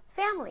them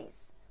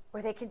families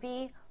where they can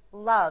be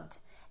loved.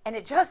 And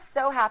it just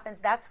so happens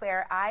that's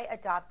where I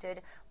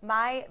adopted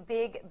my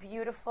big,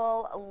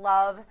 beautiful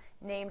love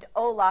named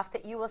Olaf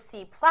that you will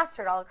see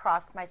plastered all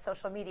across my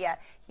social media.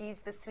 He's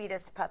the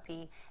sweetest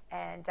puppy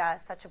and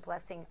such a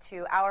blessing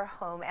to our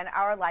home and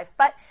our life.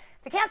 But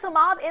the cancel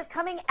mob is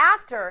coming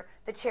after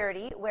the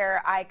charity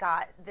where I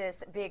got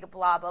this big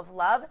blob of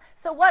love.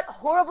 So what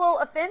horrible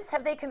offense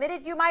have they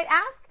committed, you might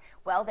ask?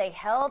 Well, they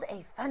held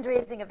a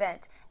fundraising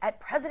event at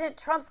President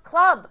Trump's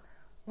club,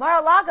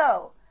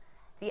 Mar-a-Lago.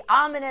 The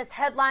ominous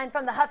headline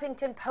from the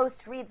Huffington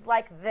Post reads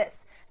like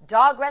this: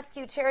 dog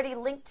rescue charity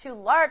linked to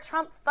Lara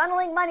Trump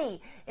funneling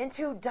money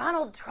into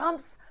Donald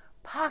Trump's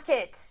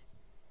pocket.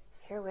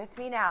 Here with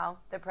me now,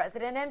 the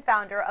president and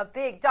founder of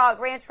Big Dog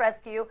Ranch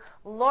Rescue,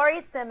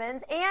 Laurie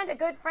Simmons, and a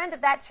good friend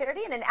of that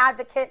charity and an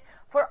advocate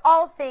for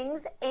all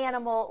things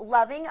animal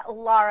loving,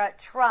 Lara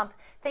Trump.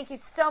 Thank you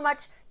so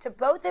much to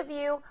both of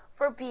you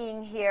for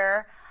being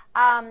here.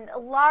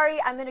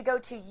 Laurie, I'm going to go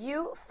to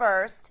you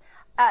first.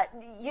 I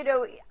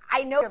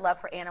know your love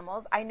for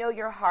animals. I know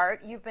your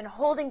heart. You've been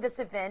holding this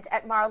event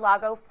at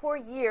Mar-a-Lago for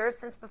years,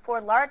 since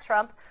before Lara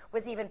Trump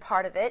was even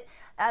part of it.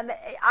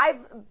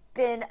 I've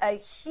been a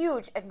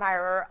huge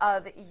admirer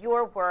of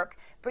your work,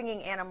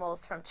 bringing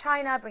animals from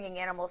China, bringing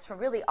animals from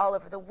really all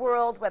over the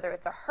world, whether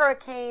it's a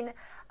hurricane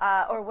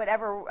or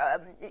whatever,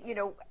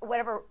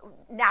 whatever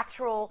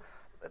natural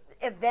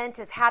event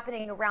is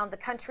happening around the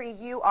country.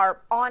 You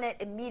are on it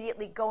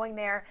immediately, going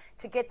there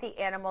to get the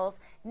animals.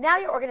 Now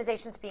your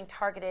organization's being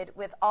targeted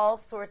with all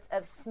sorts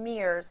of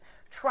smears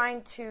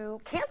trying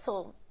to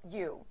cancel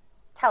you.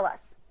 Tell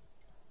us.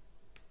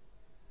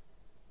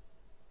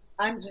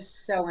 I'm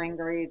just so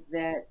angry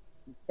that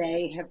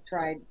they have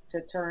tried to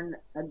turn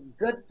a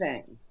good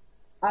thing,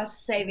 us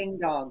saving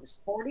dogs.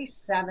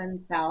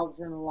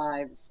 47,000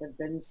 lives have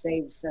been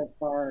saved so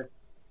far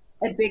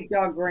at Big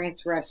Dog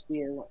Ranch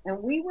Rescue,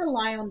 and we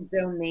rely on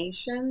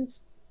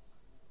donations.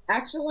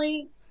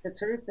 Actually, The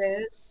truth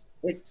is,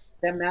 it's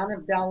the amount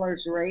of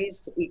dollars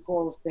raised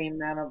equals the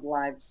amount of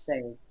lives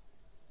saved.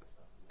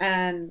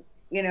 And,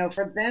 you know,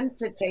 for them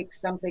to take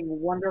something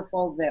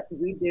wonderful that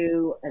we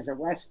do as a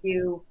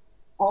rescue,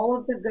 all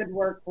of the good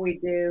work we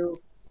do,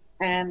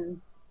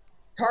 and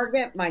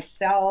target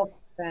myself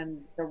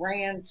and the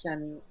ranch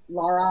and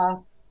Lara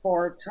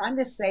for trying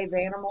to save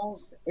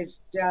animals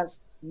is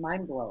just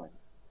mind-blowing.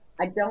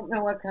 I don't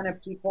know what kind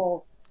of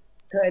people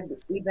could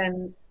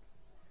even,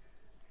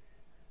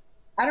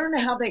 I don't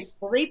know how they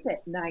sleep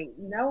at night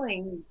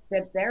knowing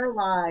that their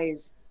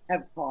lives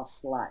have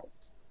cost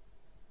lives.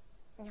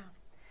 Yeah.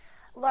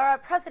 Lara,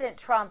 President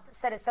Trump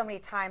said it so many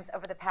times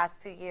over the past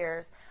few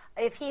years.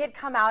 If he had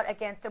come out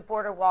against a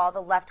border wall,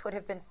 the left would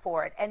have been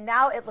for it. And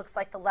now it looks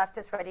like the left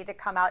is ready to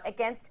come out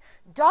against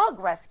dog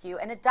rescue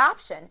and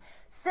adoption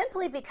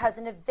simply because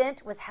an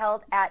event was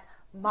held at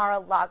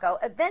Mar-a-Lago.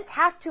 Events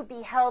have to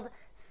be held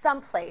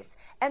someplace.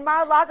 And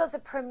Mar-a-Lago is a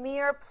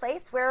premier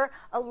place where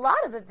a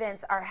lot of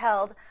events are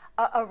held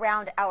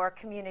around our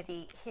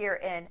community here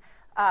in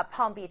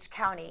Palm Beach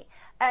County.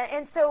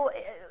 And so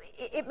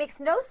it makes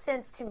no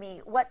sense to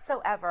me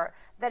whatsoever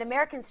that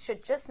Americans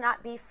should just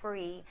not be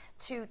free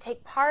to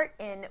take part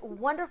in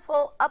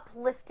wonderful,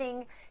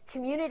 uplifting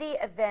community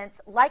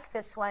events like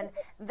this one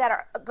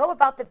that go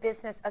about the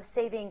business of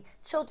saving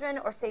children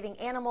or saving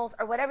animals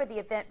or whatever the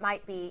event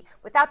might be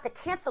without the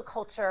cancel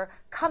culture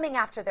coming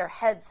after their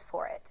heads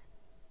for it.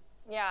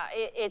 Yeah,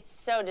 it's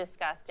so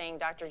disgusting,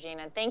 Dr.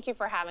 Gina. Thank you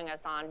for having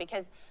us on,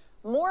 because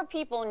more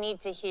people need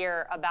to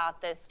hear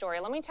about this story.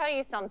 Let me tell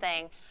you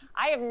something.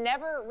 I have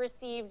never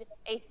received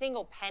a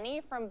single penny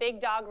from Big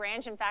Dog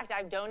Ranch. In fact,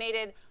 I've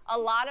donated a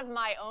lot of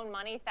my own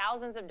money,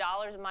 thousands of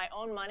dollars of my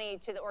own money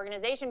to the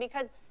organization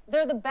because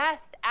they're the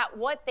best at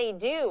what they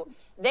do.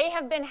 They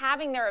have been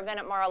having their event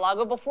at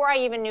Mar-a-Lago before I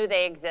even knew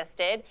they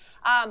existed,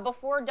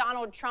 before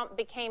Donald Trump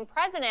became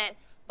president.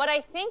 But I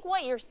think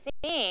what you're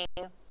seeing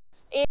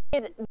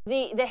is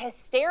the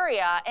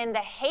hysteria and the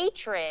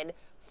hatred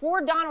for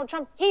Donald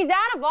Trump. He's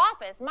out of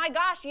office. My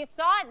gosh, you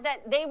thought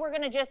that they were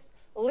going to just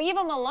leave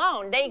him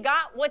alone. They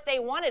got what they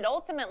wanted,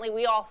 ultimately,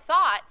 we all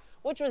thought,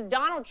 which was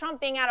Donald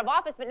Trump being out of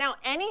office. But now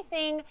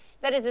anything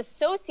that is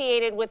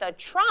associated with a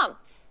Trump,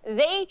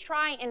 they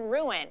try and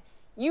ruin.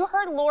 You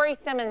heard Lori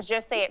Simmons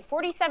just say it.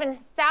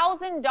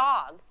 47,000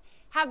 dogs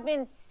have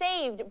been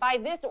saved by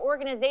this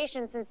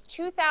organization since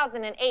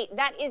 2008.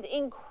 That is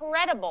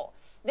incredible.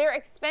 Their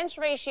expense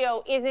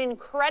ratio is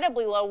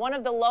incredibly low, one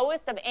of the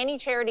lowest of any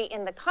charity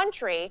in the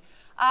country.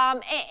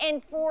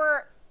 And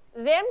for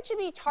them to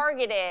be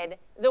targeted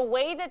the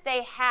way that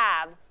they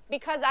have,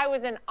 because I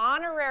was an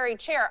honorary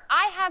chair,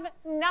 I have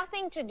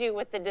nothing to do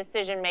with the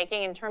decision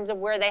making in terms of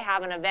where they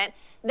have an event.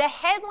 The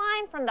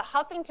headline from the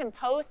Huffington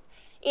Post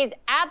is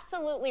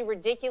absolutely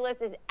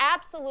ridiculous, is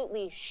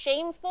absolutely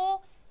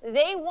shameful.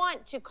 They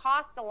want to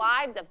cost the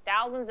lives of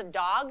thousands of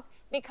dogs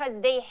because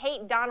they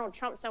hate Donald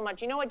Trump so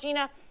much. You know what,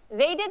 Gina?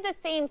 They did the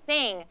same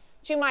thing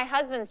to my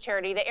husband's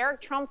charity. The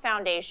Eric Trump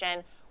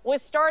Foundation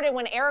was started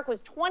when Eric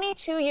was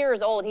 22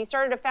 years old. He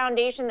started a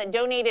foundation that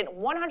donated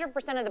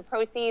 100% of the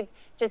proceeds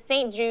to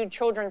St. Jude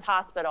Children's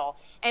Hospital.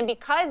 And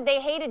because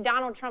they hated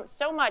Donald Trump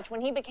so much when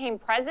he became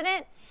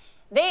president,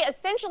 they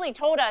essentially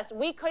told us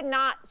we could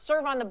not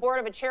serve on the board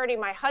of a charity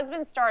my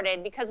husband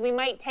started because we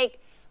might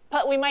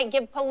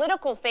give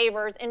political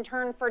favors in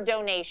turn for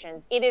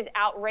donations. It is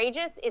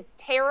outrageous. It's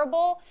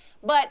terrible.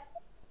 But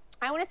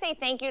I want to say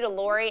thank you to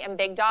Lori and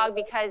Big Dog,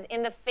 because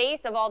in the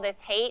face of all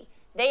this hate,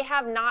 they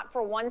have not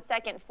for 1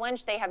 second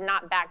flinched. They have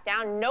not backed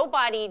down.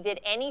 Nobody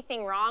did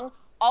anything wrong.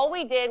 All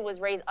we did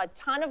was raise a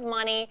ton of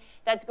money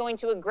that's going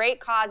to a great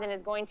cause and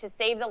is going to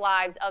save the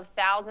lives of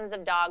thousands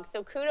of dogs.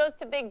 So kudos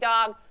to Big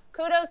Dog.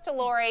 Kudos to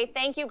Lori.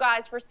 Thank you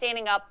guys for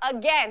standing up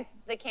against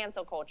the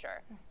cancel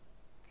culture.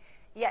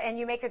 Yeah, and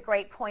you make a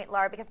great point,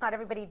 Lara, because not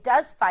everybody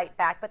does fight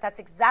back, but that's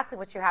exactly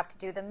what you have to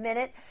do. The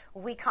minute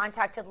we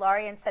contacted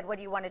Laurie and said, what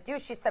do you want to do?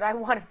 She said, I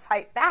want to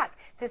fight back.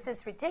 This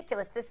is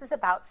ridiculous. This is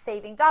about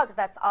saving dogs.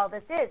 That's all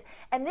this is.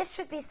 And this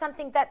should be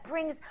something that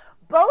brings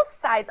both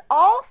sides,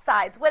 all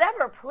sides,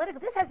 whatever, political.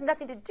 This has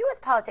nothing to do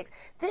with politics.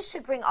 This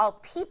should bring all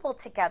people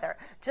together,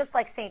 just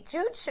like St.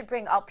 Jude should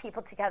bring all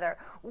people together.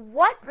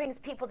 What brings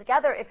people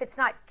together if it's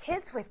not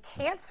kids with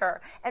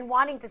cancer and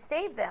wanting to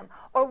save them,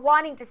 or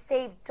wanting to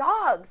save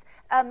dogs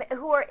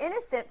who are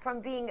innocent from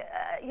being,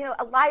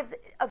 lives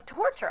of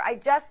torture?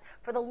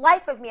 For the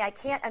life of me, I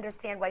can't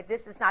understand why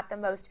this is not the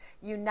most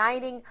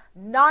uniting,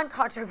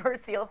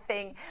 non-controversial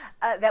thing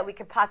that we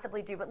could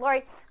possibly do. But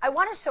Lori, I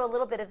want to show a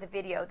little bit of the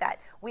video that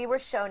we were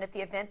shown at the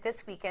event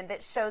this weekend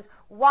that shows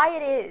why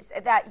it is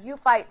that you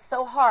fight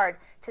so hard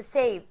to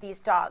save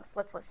these dogs.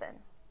 Let's listen.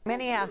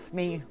 Many ask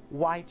me,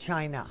 why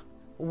China?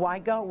 Why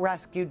go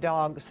rescue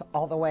dogs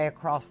all the way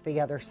across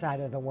the other side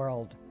of the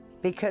world?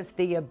 Because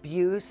the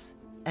abuse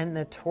and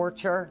the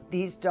torture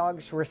these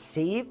dogs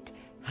received,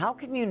 how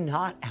can you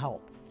not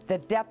help? The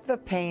depth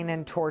of pain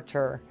and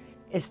torture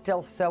is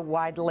still so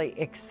widely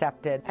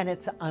accepted, and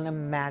it's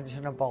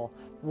unimaginable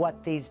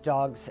what these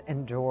dogs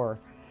endure.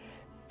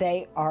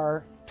 They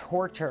are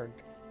tortured,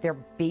 they're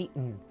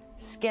beaten,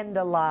 skinned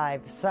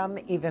alive, some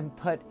even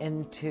put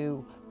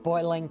into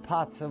boiling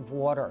pots of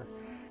water,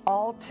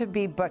 all to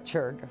be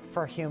butchered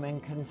for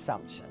human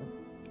consumption.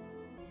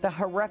 The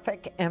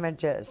horrific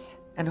images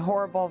and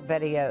horrible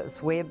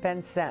videos we have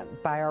been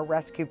sent by our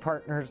rescue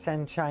partners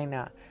in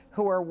China,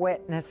 who are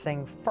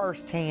witnessing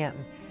firsthand,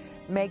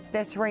 make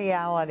this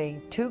reality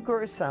too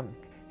gruesome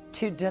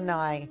to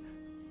deny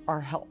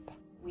our help.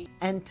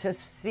 And to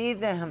see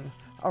them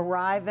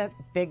arrive at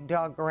Big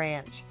Dog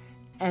Ranch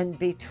and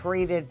be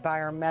treated by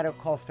our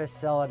medical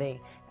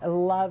facility,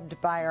 loved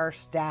by our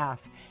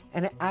staff,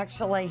 and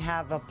actually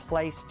have a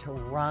place to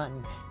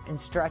run and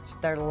stretch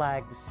their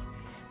legs.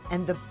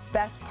 And the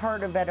best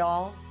part of it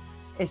all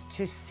is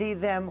to see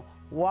them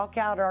walk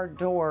out our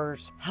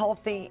doors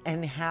healthy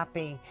and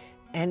happy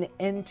and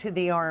into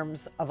the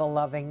arms of a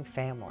loving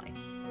family.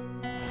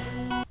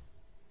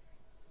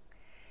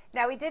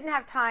 Now, we didn't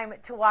have time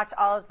to watch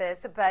all of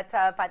this, but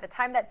by the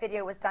time that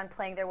video was done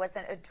playing, there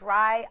wasn't a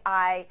dry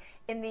eye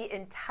in the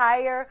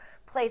entire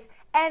place.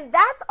 And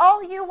that's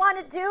all you want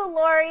to do,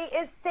 Lori,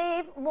 is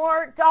save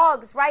more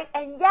dogs, right?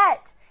 And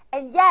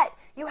yet,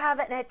 you have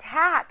an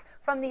attack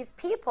from these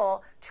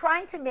people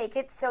trying to make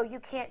it so you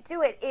can't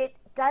do it. It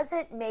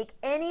doesn't make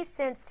any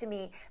sense to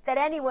me that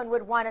anyone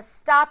would want to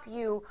stop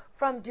you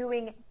from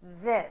doing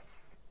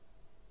this.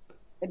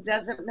 It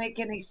doesn't make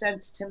any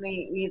sense to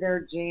me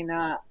either,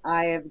 Gina.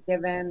 I have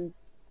given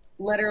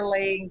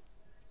literally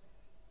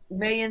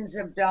millions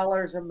of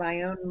dollars of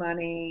my own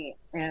money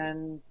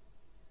and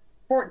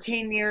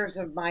 14 years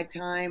of my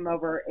time,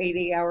 over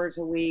 80 hours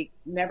a week,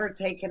 never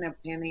taken a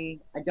penny.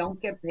 I don't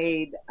get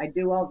paid. I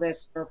do all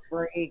this for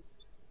free.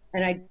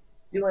 And I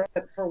do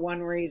it for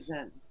one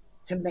reason,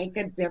 to make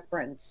a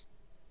difference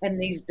in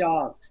these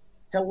dogs,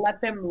 to let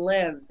them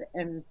live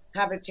and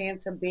have a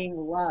chance of being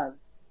loved.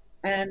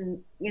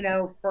 And, you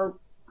know, for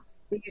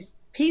these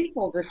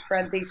people to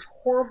spread these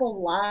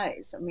horrible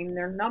lies. I mean,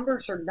 their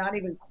numbers are not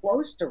even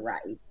close to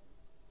right.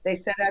 They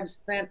said I've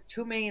spent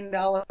 $2 million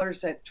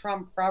at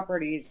Trump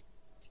properties.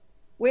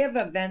 We have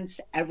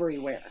events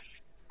everywhere.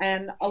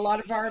 And a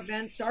lot of our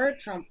events are at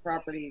Trump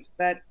properties,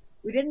 but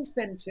we didn't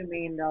spend $2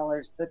 million.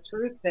 The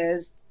truth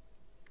is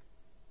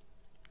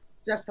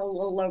just a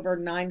little over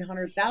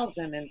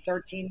 900,000 in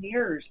 13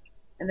 years.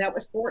 And that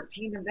was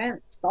 14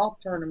 events, golf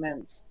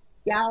tournaments,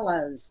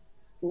 galas,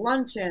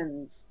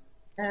 luncheons.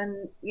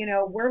 And, you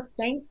know, we're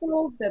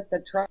thankful that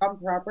the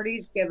Trump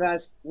properties give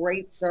us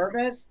great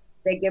service.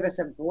 They give us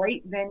a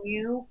great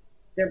venue.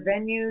 Their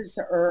venues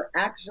are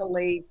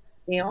actually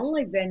the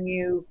only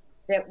venue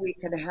that we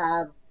could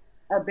have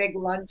our big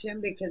luncheon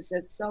because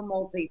it's so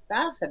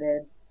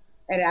multifaceted.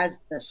 It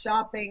has the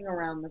shopping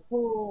around the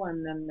pool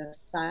and then the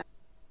silent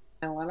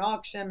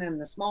auction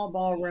and the small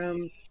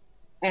ballroom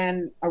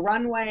and a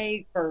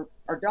runway for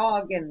our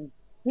dog and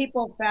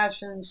people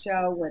fashion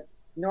show with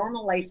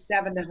normally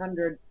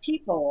 700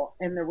 people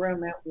in the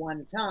room at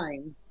one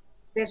time.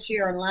 This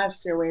year and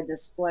last year we had to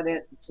split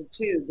it to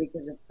two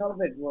because of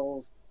COVID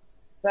rules.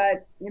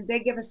 But they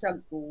give us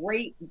a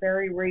great,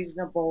 very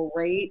reasonable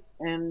rate.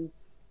 And,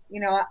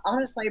 you know,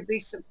 honestly, I'd be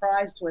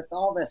surprised with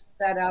all the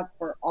setup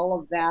for all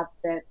of that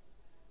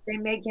they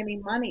make any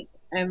money.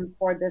 And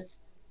for this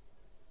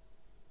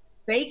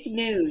fake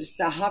news,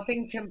 the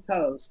Huffington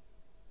Post,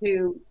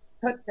 to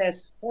put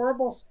this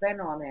horrible spin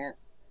on it,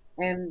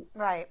 and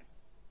right,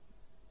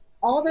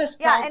 all this.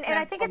 Yeah, and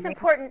I think it's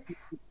important.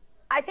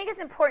 I think it's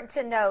important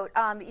to note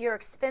your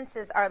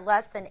expenses are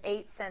less than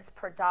 8 cents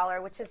per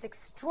dollar, which is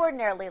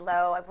extraordinarily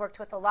low. I've worked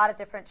with a lot of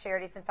different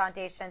charities and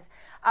foundations.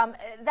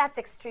 That's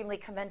extremely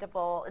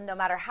commendable, no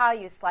matter how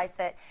you slice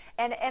it.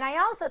 And I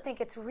also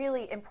think it's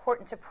really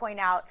important to point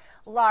out,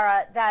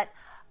 Lara, that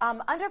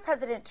under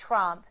President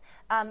Trump,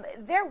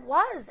 there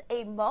was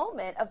a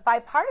moment of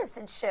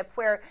bipartisanship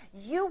where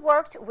you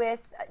worked with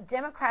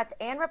Democrats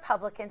and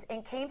Republicans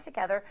and came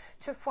together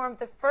to form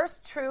the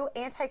first true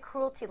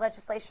anti-cruelty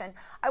legislation.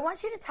 I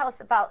want you to tell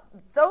us about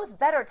those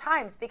better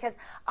times, because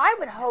I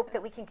would hope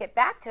that we can get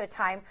back to a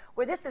time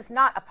where this is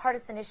not a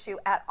partisan issue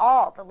at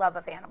all, the love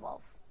of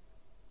animals.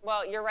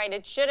 Well, you're right.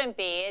 It shouldn't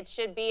be. It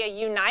should be a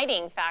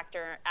uniting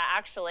factor,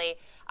 actually.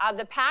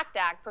 The PACT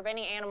Act,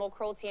 Preventing Animal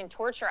Cruelty and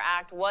Torture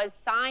Act, was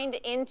signed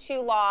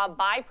into law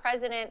by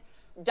President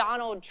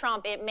Donald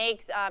Trump. It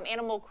makes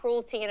animal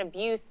cruelty and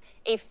abuse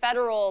a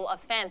federal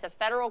offense, a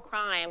federal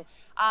crime,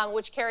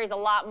 which carries a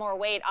lot more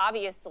weight,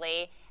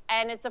 obviously.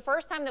 And it's the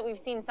first time that we've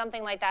seen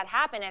something like that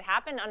happen. It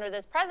happened under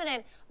this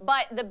president,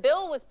 but the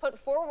bill was put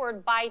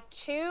forward by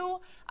two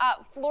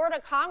Florida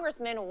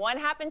congressmen. One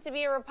happened to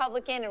be a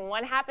Republican and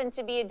one happened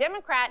to be a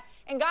Democrat.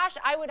 And gosh,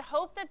 I would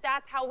hope that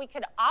that's how we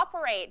could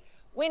operate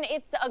when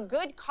it's a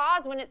good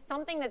cause, when it's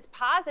something that's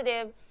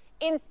positive,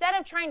 instead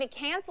of trying to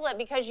cancel it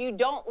because you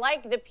don't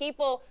like the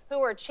people who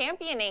are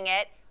championing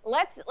it.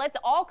 Let's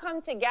all come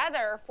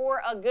together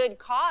for a good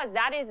cause.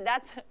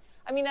 That's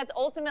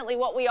ultimately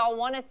what we all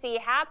want to see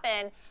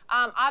happen.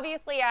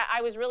 Obviously,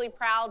 I was really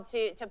proud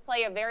to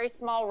play a very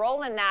small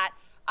role in that.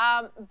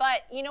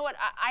 But you know what?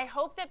 I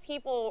hope that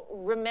people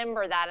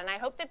remember that, and I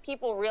hope that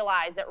people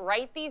realize that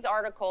write these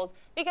articles,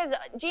 because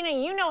Gina,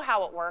 you know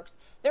how it works.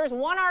 There's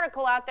one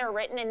article out there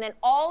written, and then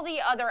all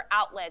the other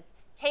outlets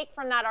take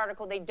from that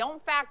article. They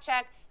don't fact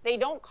check. They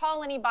don't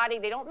call anybody.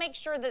 They don't make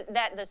sure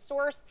that the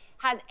source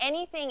has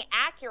anything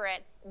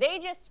accurate. They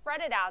just spread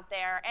it out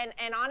there.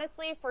 And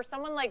honestly, for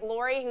someone like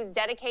Lori, who's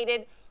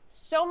dedicated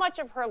so much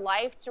of her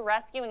life to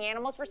rescuing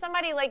animals, for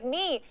somebody like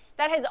me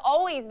that has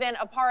always been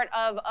a part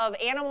of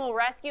animal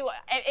rescue,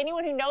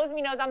 anyone who knows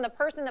me knows I'm the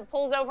person that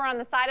pulls over on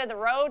the side of the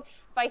road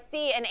if I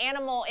see an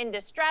animal in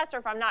distress, or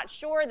if I'm not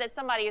sure that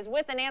somebody is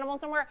with an animal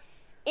somewhere.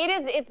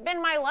 It's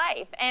been my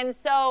life. And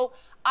so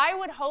I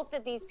would hope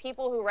that these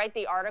people who write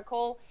the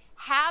article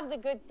have the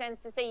good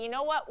sense to say, you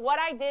know what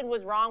I did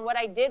was wrong. What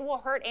I did will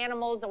hurt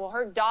animals, it will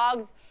hurt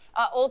dogs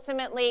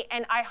ultimately.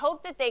 And I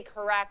hope that they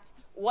correct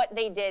what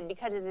they did,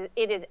 because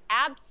it is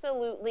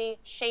absolutely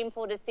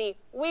shameful to see.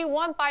 We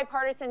want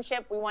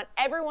bipartisanship. We want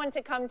everyone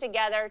to come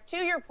together, to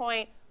your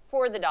point,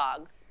 for the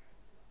dogs.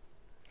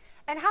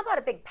 And how about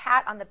a big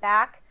pat on the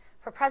back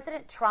for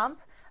President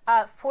Trump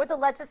for the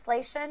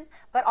legislation,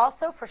 but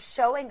also for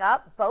showing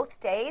up both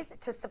days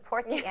to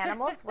support the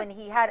animals when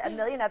he had a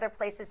million other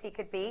places he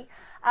could be.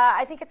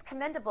 I think it's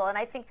commendable, and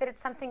I think that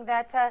it's something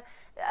that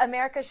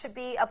America should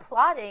be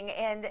applauding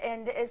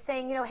and is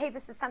saying, you know, hey,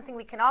 this is something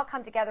we can all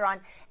come together on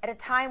at a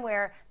time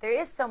where there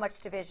is so much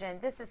division.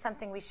 This is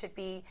something we should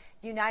be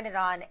united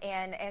on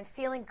and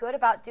feeling good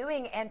about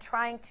doing, and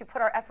trying to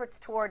put our efforts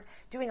toward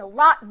doing a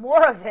lot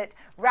more of it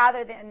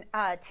rather than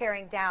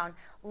tearing down.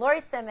 Lori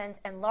Simmons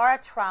and Lara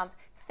Trump,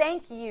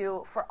 thank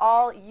you for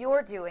all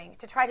you're doing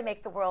to try to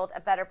make the world a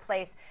better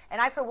place. And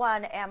I, for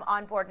one, am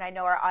on board, and I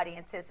know our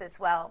audience is as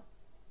well.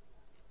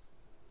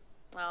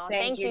 Oh,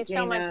 thank you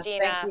so much,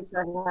 Gina. Thank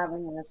you for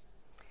having us.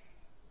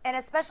 And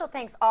a special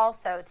thanks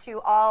also to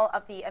all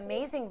of the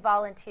amazing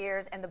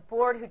volunteers and the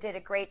board who did a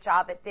great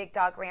job at Big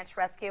Dog Ranch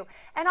Rescue.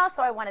 And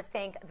also I want to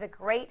thank the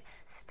great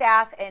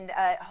staff and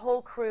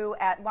whole crew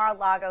at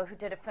Mar-a-Lago who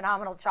did a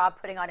phenomenal job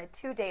putting on a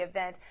 2-day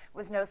event. It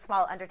was no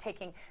small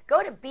undertaking.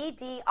 Go to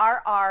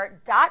bdrr.org,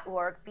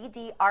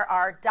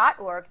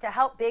 bdrr.org, to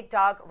help Big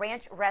Dog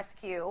Ranch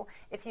Rescue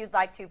if you'd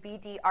like to,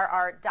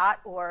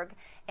 bdrr.org.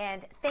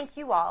 And thank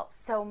you all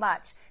so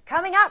much.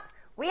 Coming up,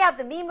 we have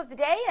the meme of the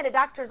day and a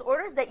doctor's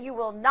orders that you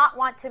will not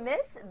want to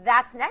miss.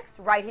 That's next,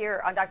 right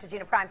here on Dr.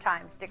 Gina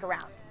Primetime. Stick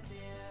around.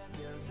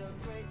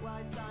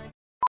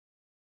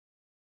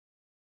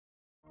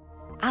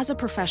 As a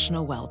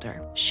professional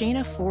welder,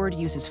 Shayna Ford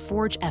uses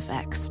Forge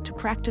FX to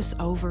practice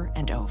over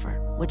and over,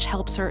 which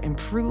helps her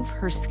improve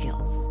her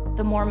skills.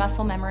 The more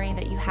muscle memory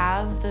that you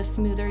have, the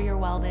smoother your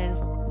weld is.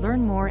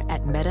 Learn more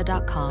at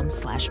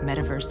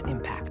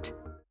meta.com/metaverseimpact.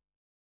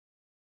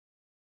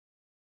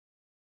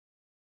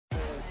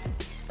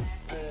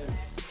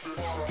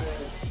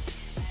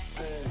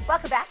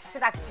 Welcome back to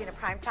Dr. Gina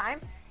Primetime.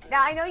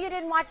 Now, I know you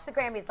didn't watch the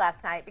Grammys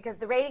last night because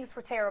the ratings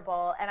were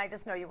terrible, and I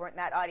just know you weren't in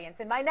that audience.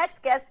 And my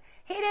next guest,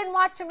 he didn't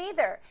watch them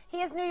either.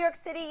 He is New York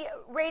City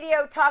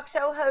radio talk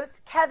show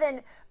host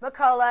Kevin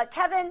McCullough.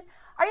 Kevin,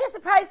 are you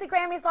surprised the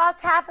Grammys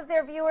lost half of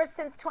their viewers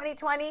since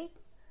 2020?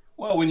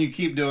 Well, when you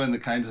keep doing the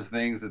kinds of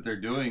things that they're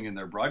doing in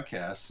their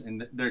broadcasts,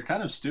 and they're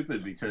kind of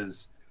stupid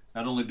because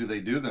not only do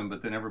they do them,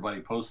 but then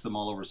everybody posts them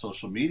all over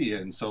social media.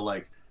 And so,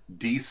 like,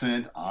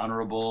 decent,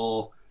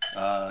 honorable,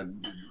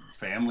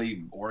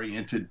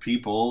 family-oriented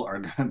people are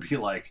going to be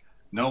like,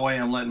 no way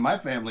I'm letting my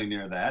family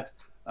near that.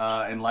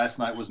 And last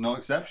night was no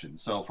exception.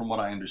 So from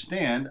what I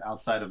understand,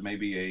 outside of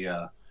maybe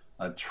a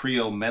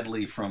trio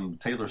medley from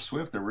Taylor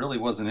Swift, there really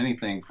wasn't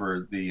anything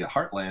for the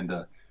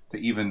Heartland to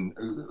even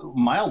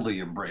mildly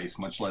embrace,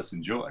 much less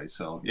enjoy.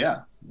 So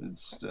yeah,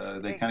 it's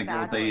they kind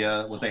of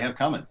get what they have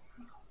coming.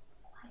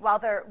 While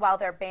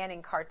they're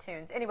banning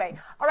cartoons. Anyway,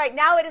 all right,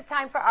 now it is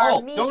time for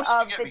our meme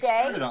of the day.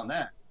 Started on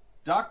that.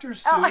 Dr.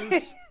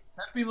 Seuss,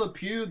 Pepe Le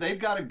Pew, they've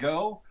got to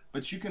go.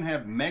 But you can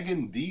have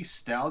Megan Thee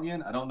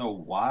Stallion. I don't know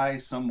why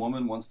some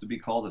woman wants to be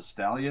called a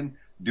stallion,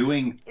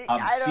 doing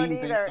obscene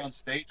things on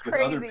stage with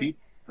other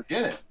people.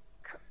 Forget it.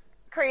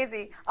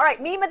 Crazy. All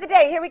right, meme of the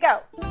day. Here we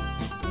go.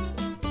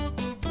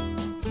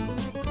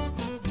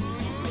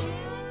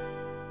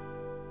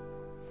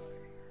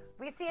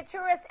 We see a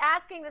tourist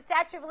asking the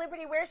Statue of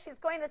Liberty where she's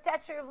going. The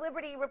Statue of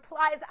Liberty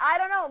replies, I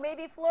don't know,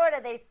 maybe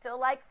Florida. They still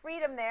like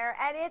freedom there.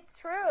 And it's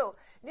true.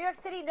 New York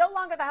City, no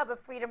longer the hub of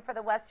freedom for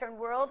the Western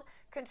world,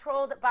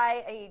 controlled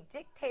by a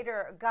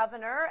dictator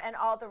governor and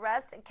all the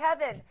rest. And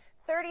Kevin,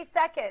 30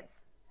 seconds.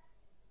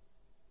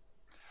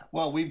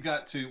 Well, we've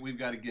got to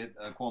get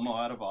Cuomo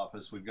out of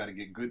office. We've got to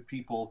get good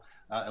people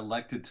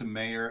elected to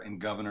mayor and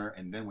governor,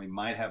 and then we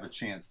might have a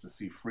chance to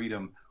see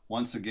freedom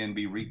once again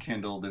be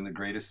rekindled in the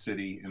greatest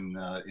city in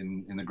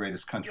the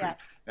greatest country.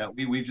 Yes.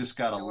 We've just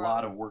got a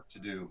lot of work to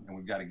do, and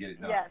we've got to get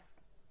it done. Yes.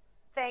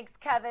 Thanks,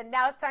 Kevin.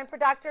 Now it's time for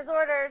doctor's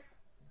orders.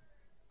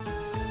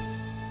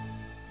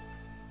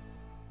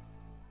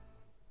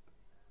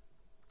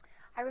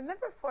 I I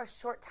remember for a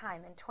short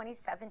time in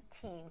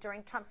 2017,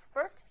 during Trump's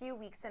first few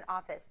weeks in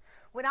office,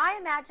 when I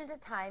imagined a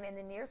time in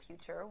the near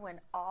future when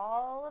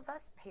all of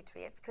us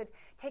patriots could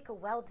take a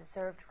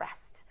well-deserved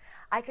rest.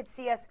 I could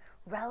see us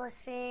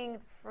relishing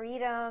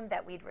freedom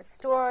that we'd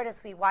restored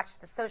as we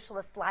watched the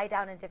socialists lie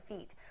down in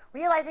defeat,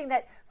 realizing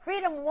that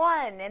freedom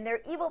won and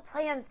their evil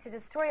plans to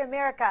destroy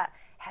America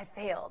had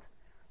failed.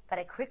 But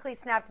I quickly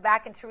snapped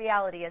back into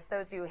reality as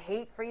those who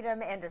hate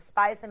freedom and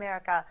despise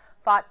America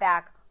fought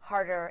back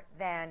harder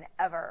than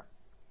ever.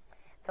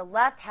 The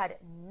left had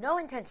no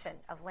intention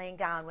of laying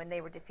down when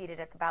they were defeated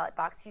at the ballot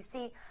box. You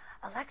see,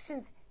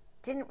 elections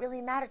didn't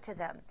really matter to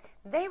them.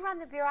 They run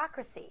the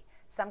bureaucracy.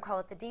 Some call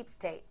it the deep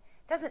state.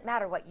 Doesn't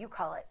matter what you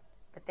call it,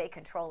 but they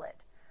control it.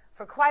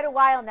 For quite a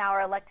while now,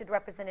 our elected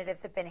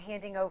representatives have been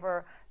handing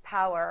over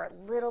power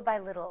little by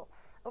little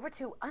over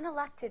to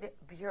unelected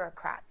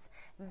bureaucrats.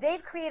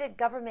 They've created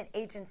government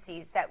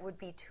agencies that would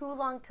be too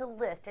long to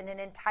list in an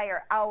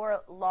entire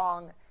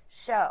hour-long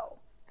show.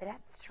 But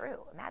that's true.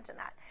 Imagine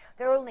that.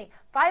 There are only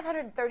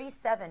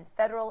 537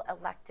 federal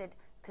elected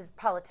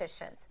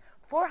politicians,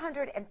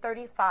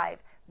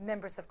 435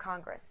 members of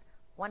Congress,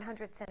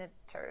 100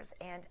 senators,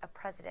 and a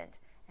president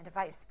and a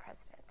vice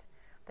president.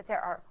 But there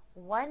are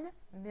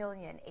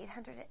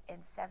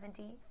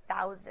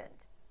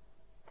 1,870,000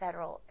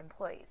 federal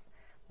employees.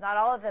 Not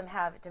all of them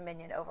have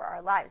dominion over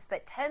our lives,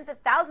 but tens of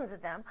thousands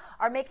of them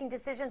are making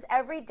decisions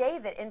every day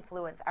that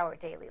influence our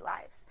daily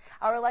lives.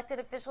 Our elected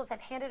officials have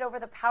handed over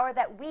the power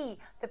that we,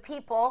 the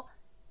people,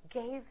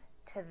 gave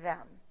to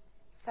them.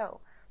 So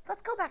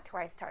let's go back to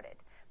where I started.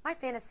 My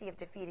fantasy of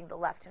defeating the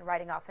left and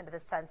riding off into the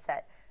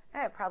sunset,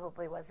 it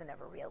probably wasn't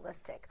ever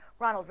realistic.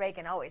 Ronald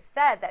Reagan always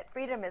said that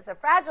freedom is a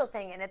fragile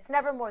thing and it's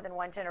never more than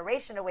one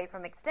generation away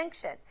from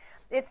extinction.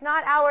 It's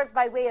not ours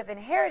by way of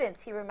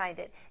inheritance, he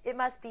reminded. It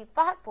must be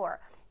fought for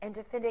and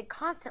defended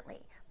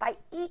constantly by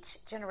each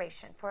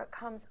generation, for it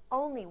comes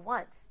only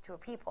once to a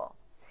people.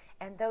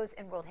 And those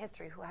in world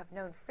history who have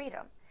known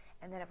freedom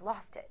and then have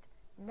lost it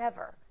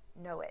never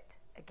know it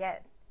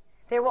again.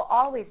 There will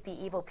always be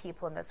evil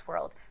people in this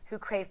world who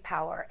crave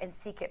power and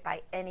seek it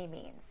by any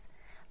means.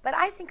 But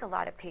I think a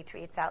lot of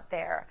patriots out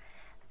there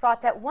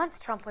thought that once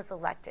Trump was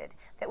elected,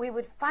 that we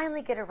would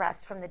finally get a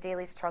rest from the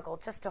daily struggle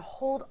just to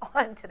hold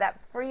on to that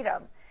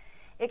freedom.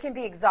 It can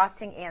be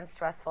exhausting and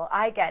stressful.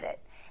 I get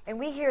it. And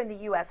we here in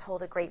the U.S.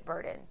 hold a great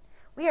burden.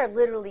 We are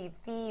literally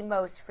the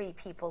most free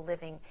people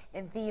living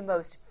in the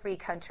most free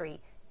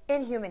country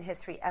in human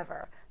history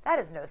ever. That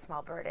is no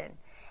small burden.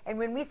 And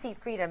when we see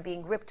freedom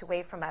being ripped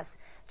away from us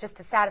just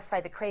to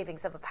satisfy the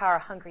cravings of a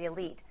power-hungry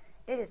elite,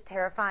 it is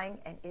terrifying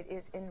and it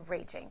is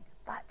enraging.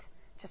 But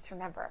just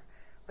remember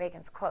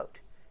Reagan's quote,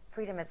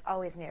 "Freedom is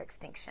always near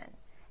extinction,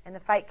 and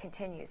the fight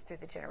continues through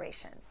the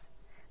generations."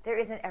 There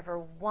isn't ever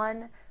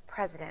one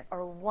president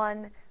or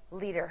one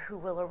leader who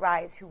will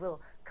arise who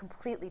will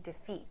completely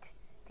defeat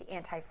the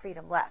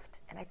anti-freedom left.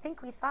 And I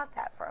think we thought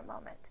that for a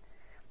moment.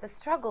 The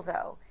struggle,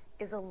 though,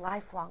 is a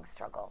lifelong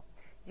struggle.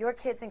 Your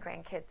kids and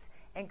grandkids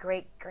and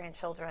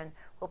great-grandchildren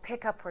will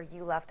pick up where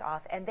you left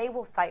off, and they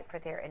will fight for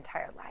their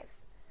entire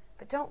lives.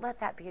 But don't let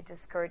that be a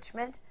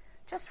discouragement.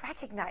 Just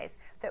recognize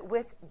that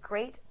with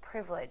great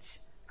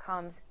privilege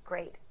comes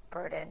great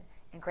burden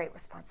and great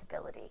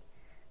responsibility.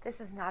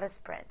 This is not a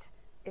sprint,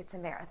 it's a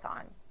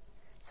marathon.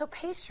 So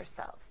pace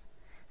yourselves.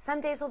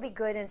 Some days will be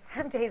good and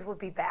some days will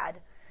be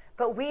bad,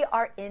 but we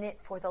are in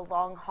it for the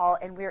long haul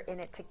and we're in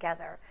it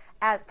together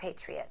as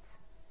patriots.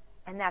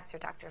 And that's your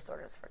doctor's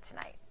orders for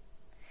tonight.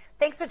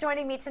 Thanks for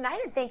joining me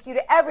tonight, and thank you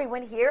to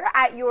everyone here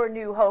at your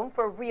new home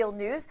for Real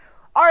News.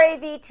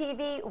 RAV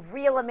TV,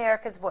 Real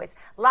America's Voice.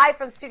 Live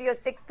from Studio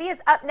 6B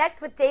is up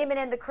next with Damon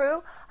and the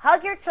crew.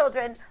 Hug your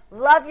children,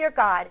 love your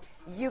God.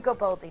 You go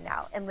boldly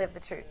now and live the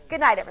truth.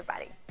 Good night,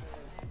 everybody.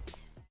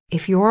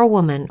 If you're a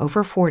woman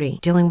over 40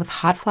 dealing with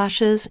hot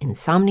flashes,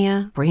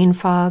 insomnia, brain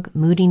fog,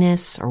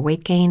 moodiness, or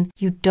weight gain,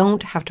 you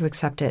don't have to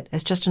accept it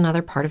as just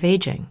another part of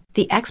aging.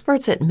 The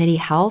experts at MIDI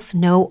Health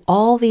know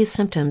all these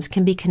symptoms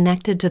can be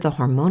connected to the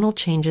hormonal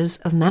changes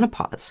of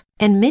menopause.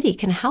 And MIDI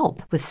can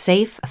help with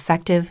safe,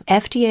 effective,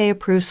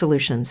 FDA-approved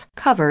solutions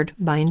covered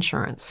by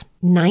insurance.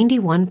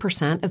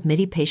 91% of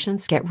MIDI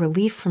patients get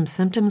relief from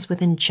symptoms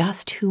within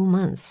just 2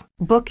 months.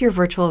 Book your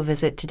virtual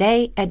visit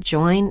today at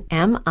joinmidi.com.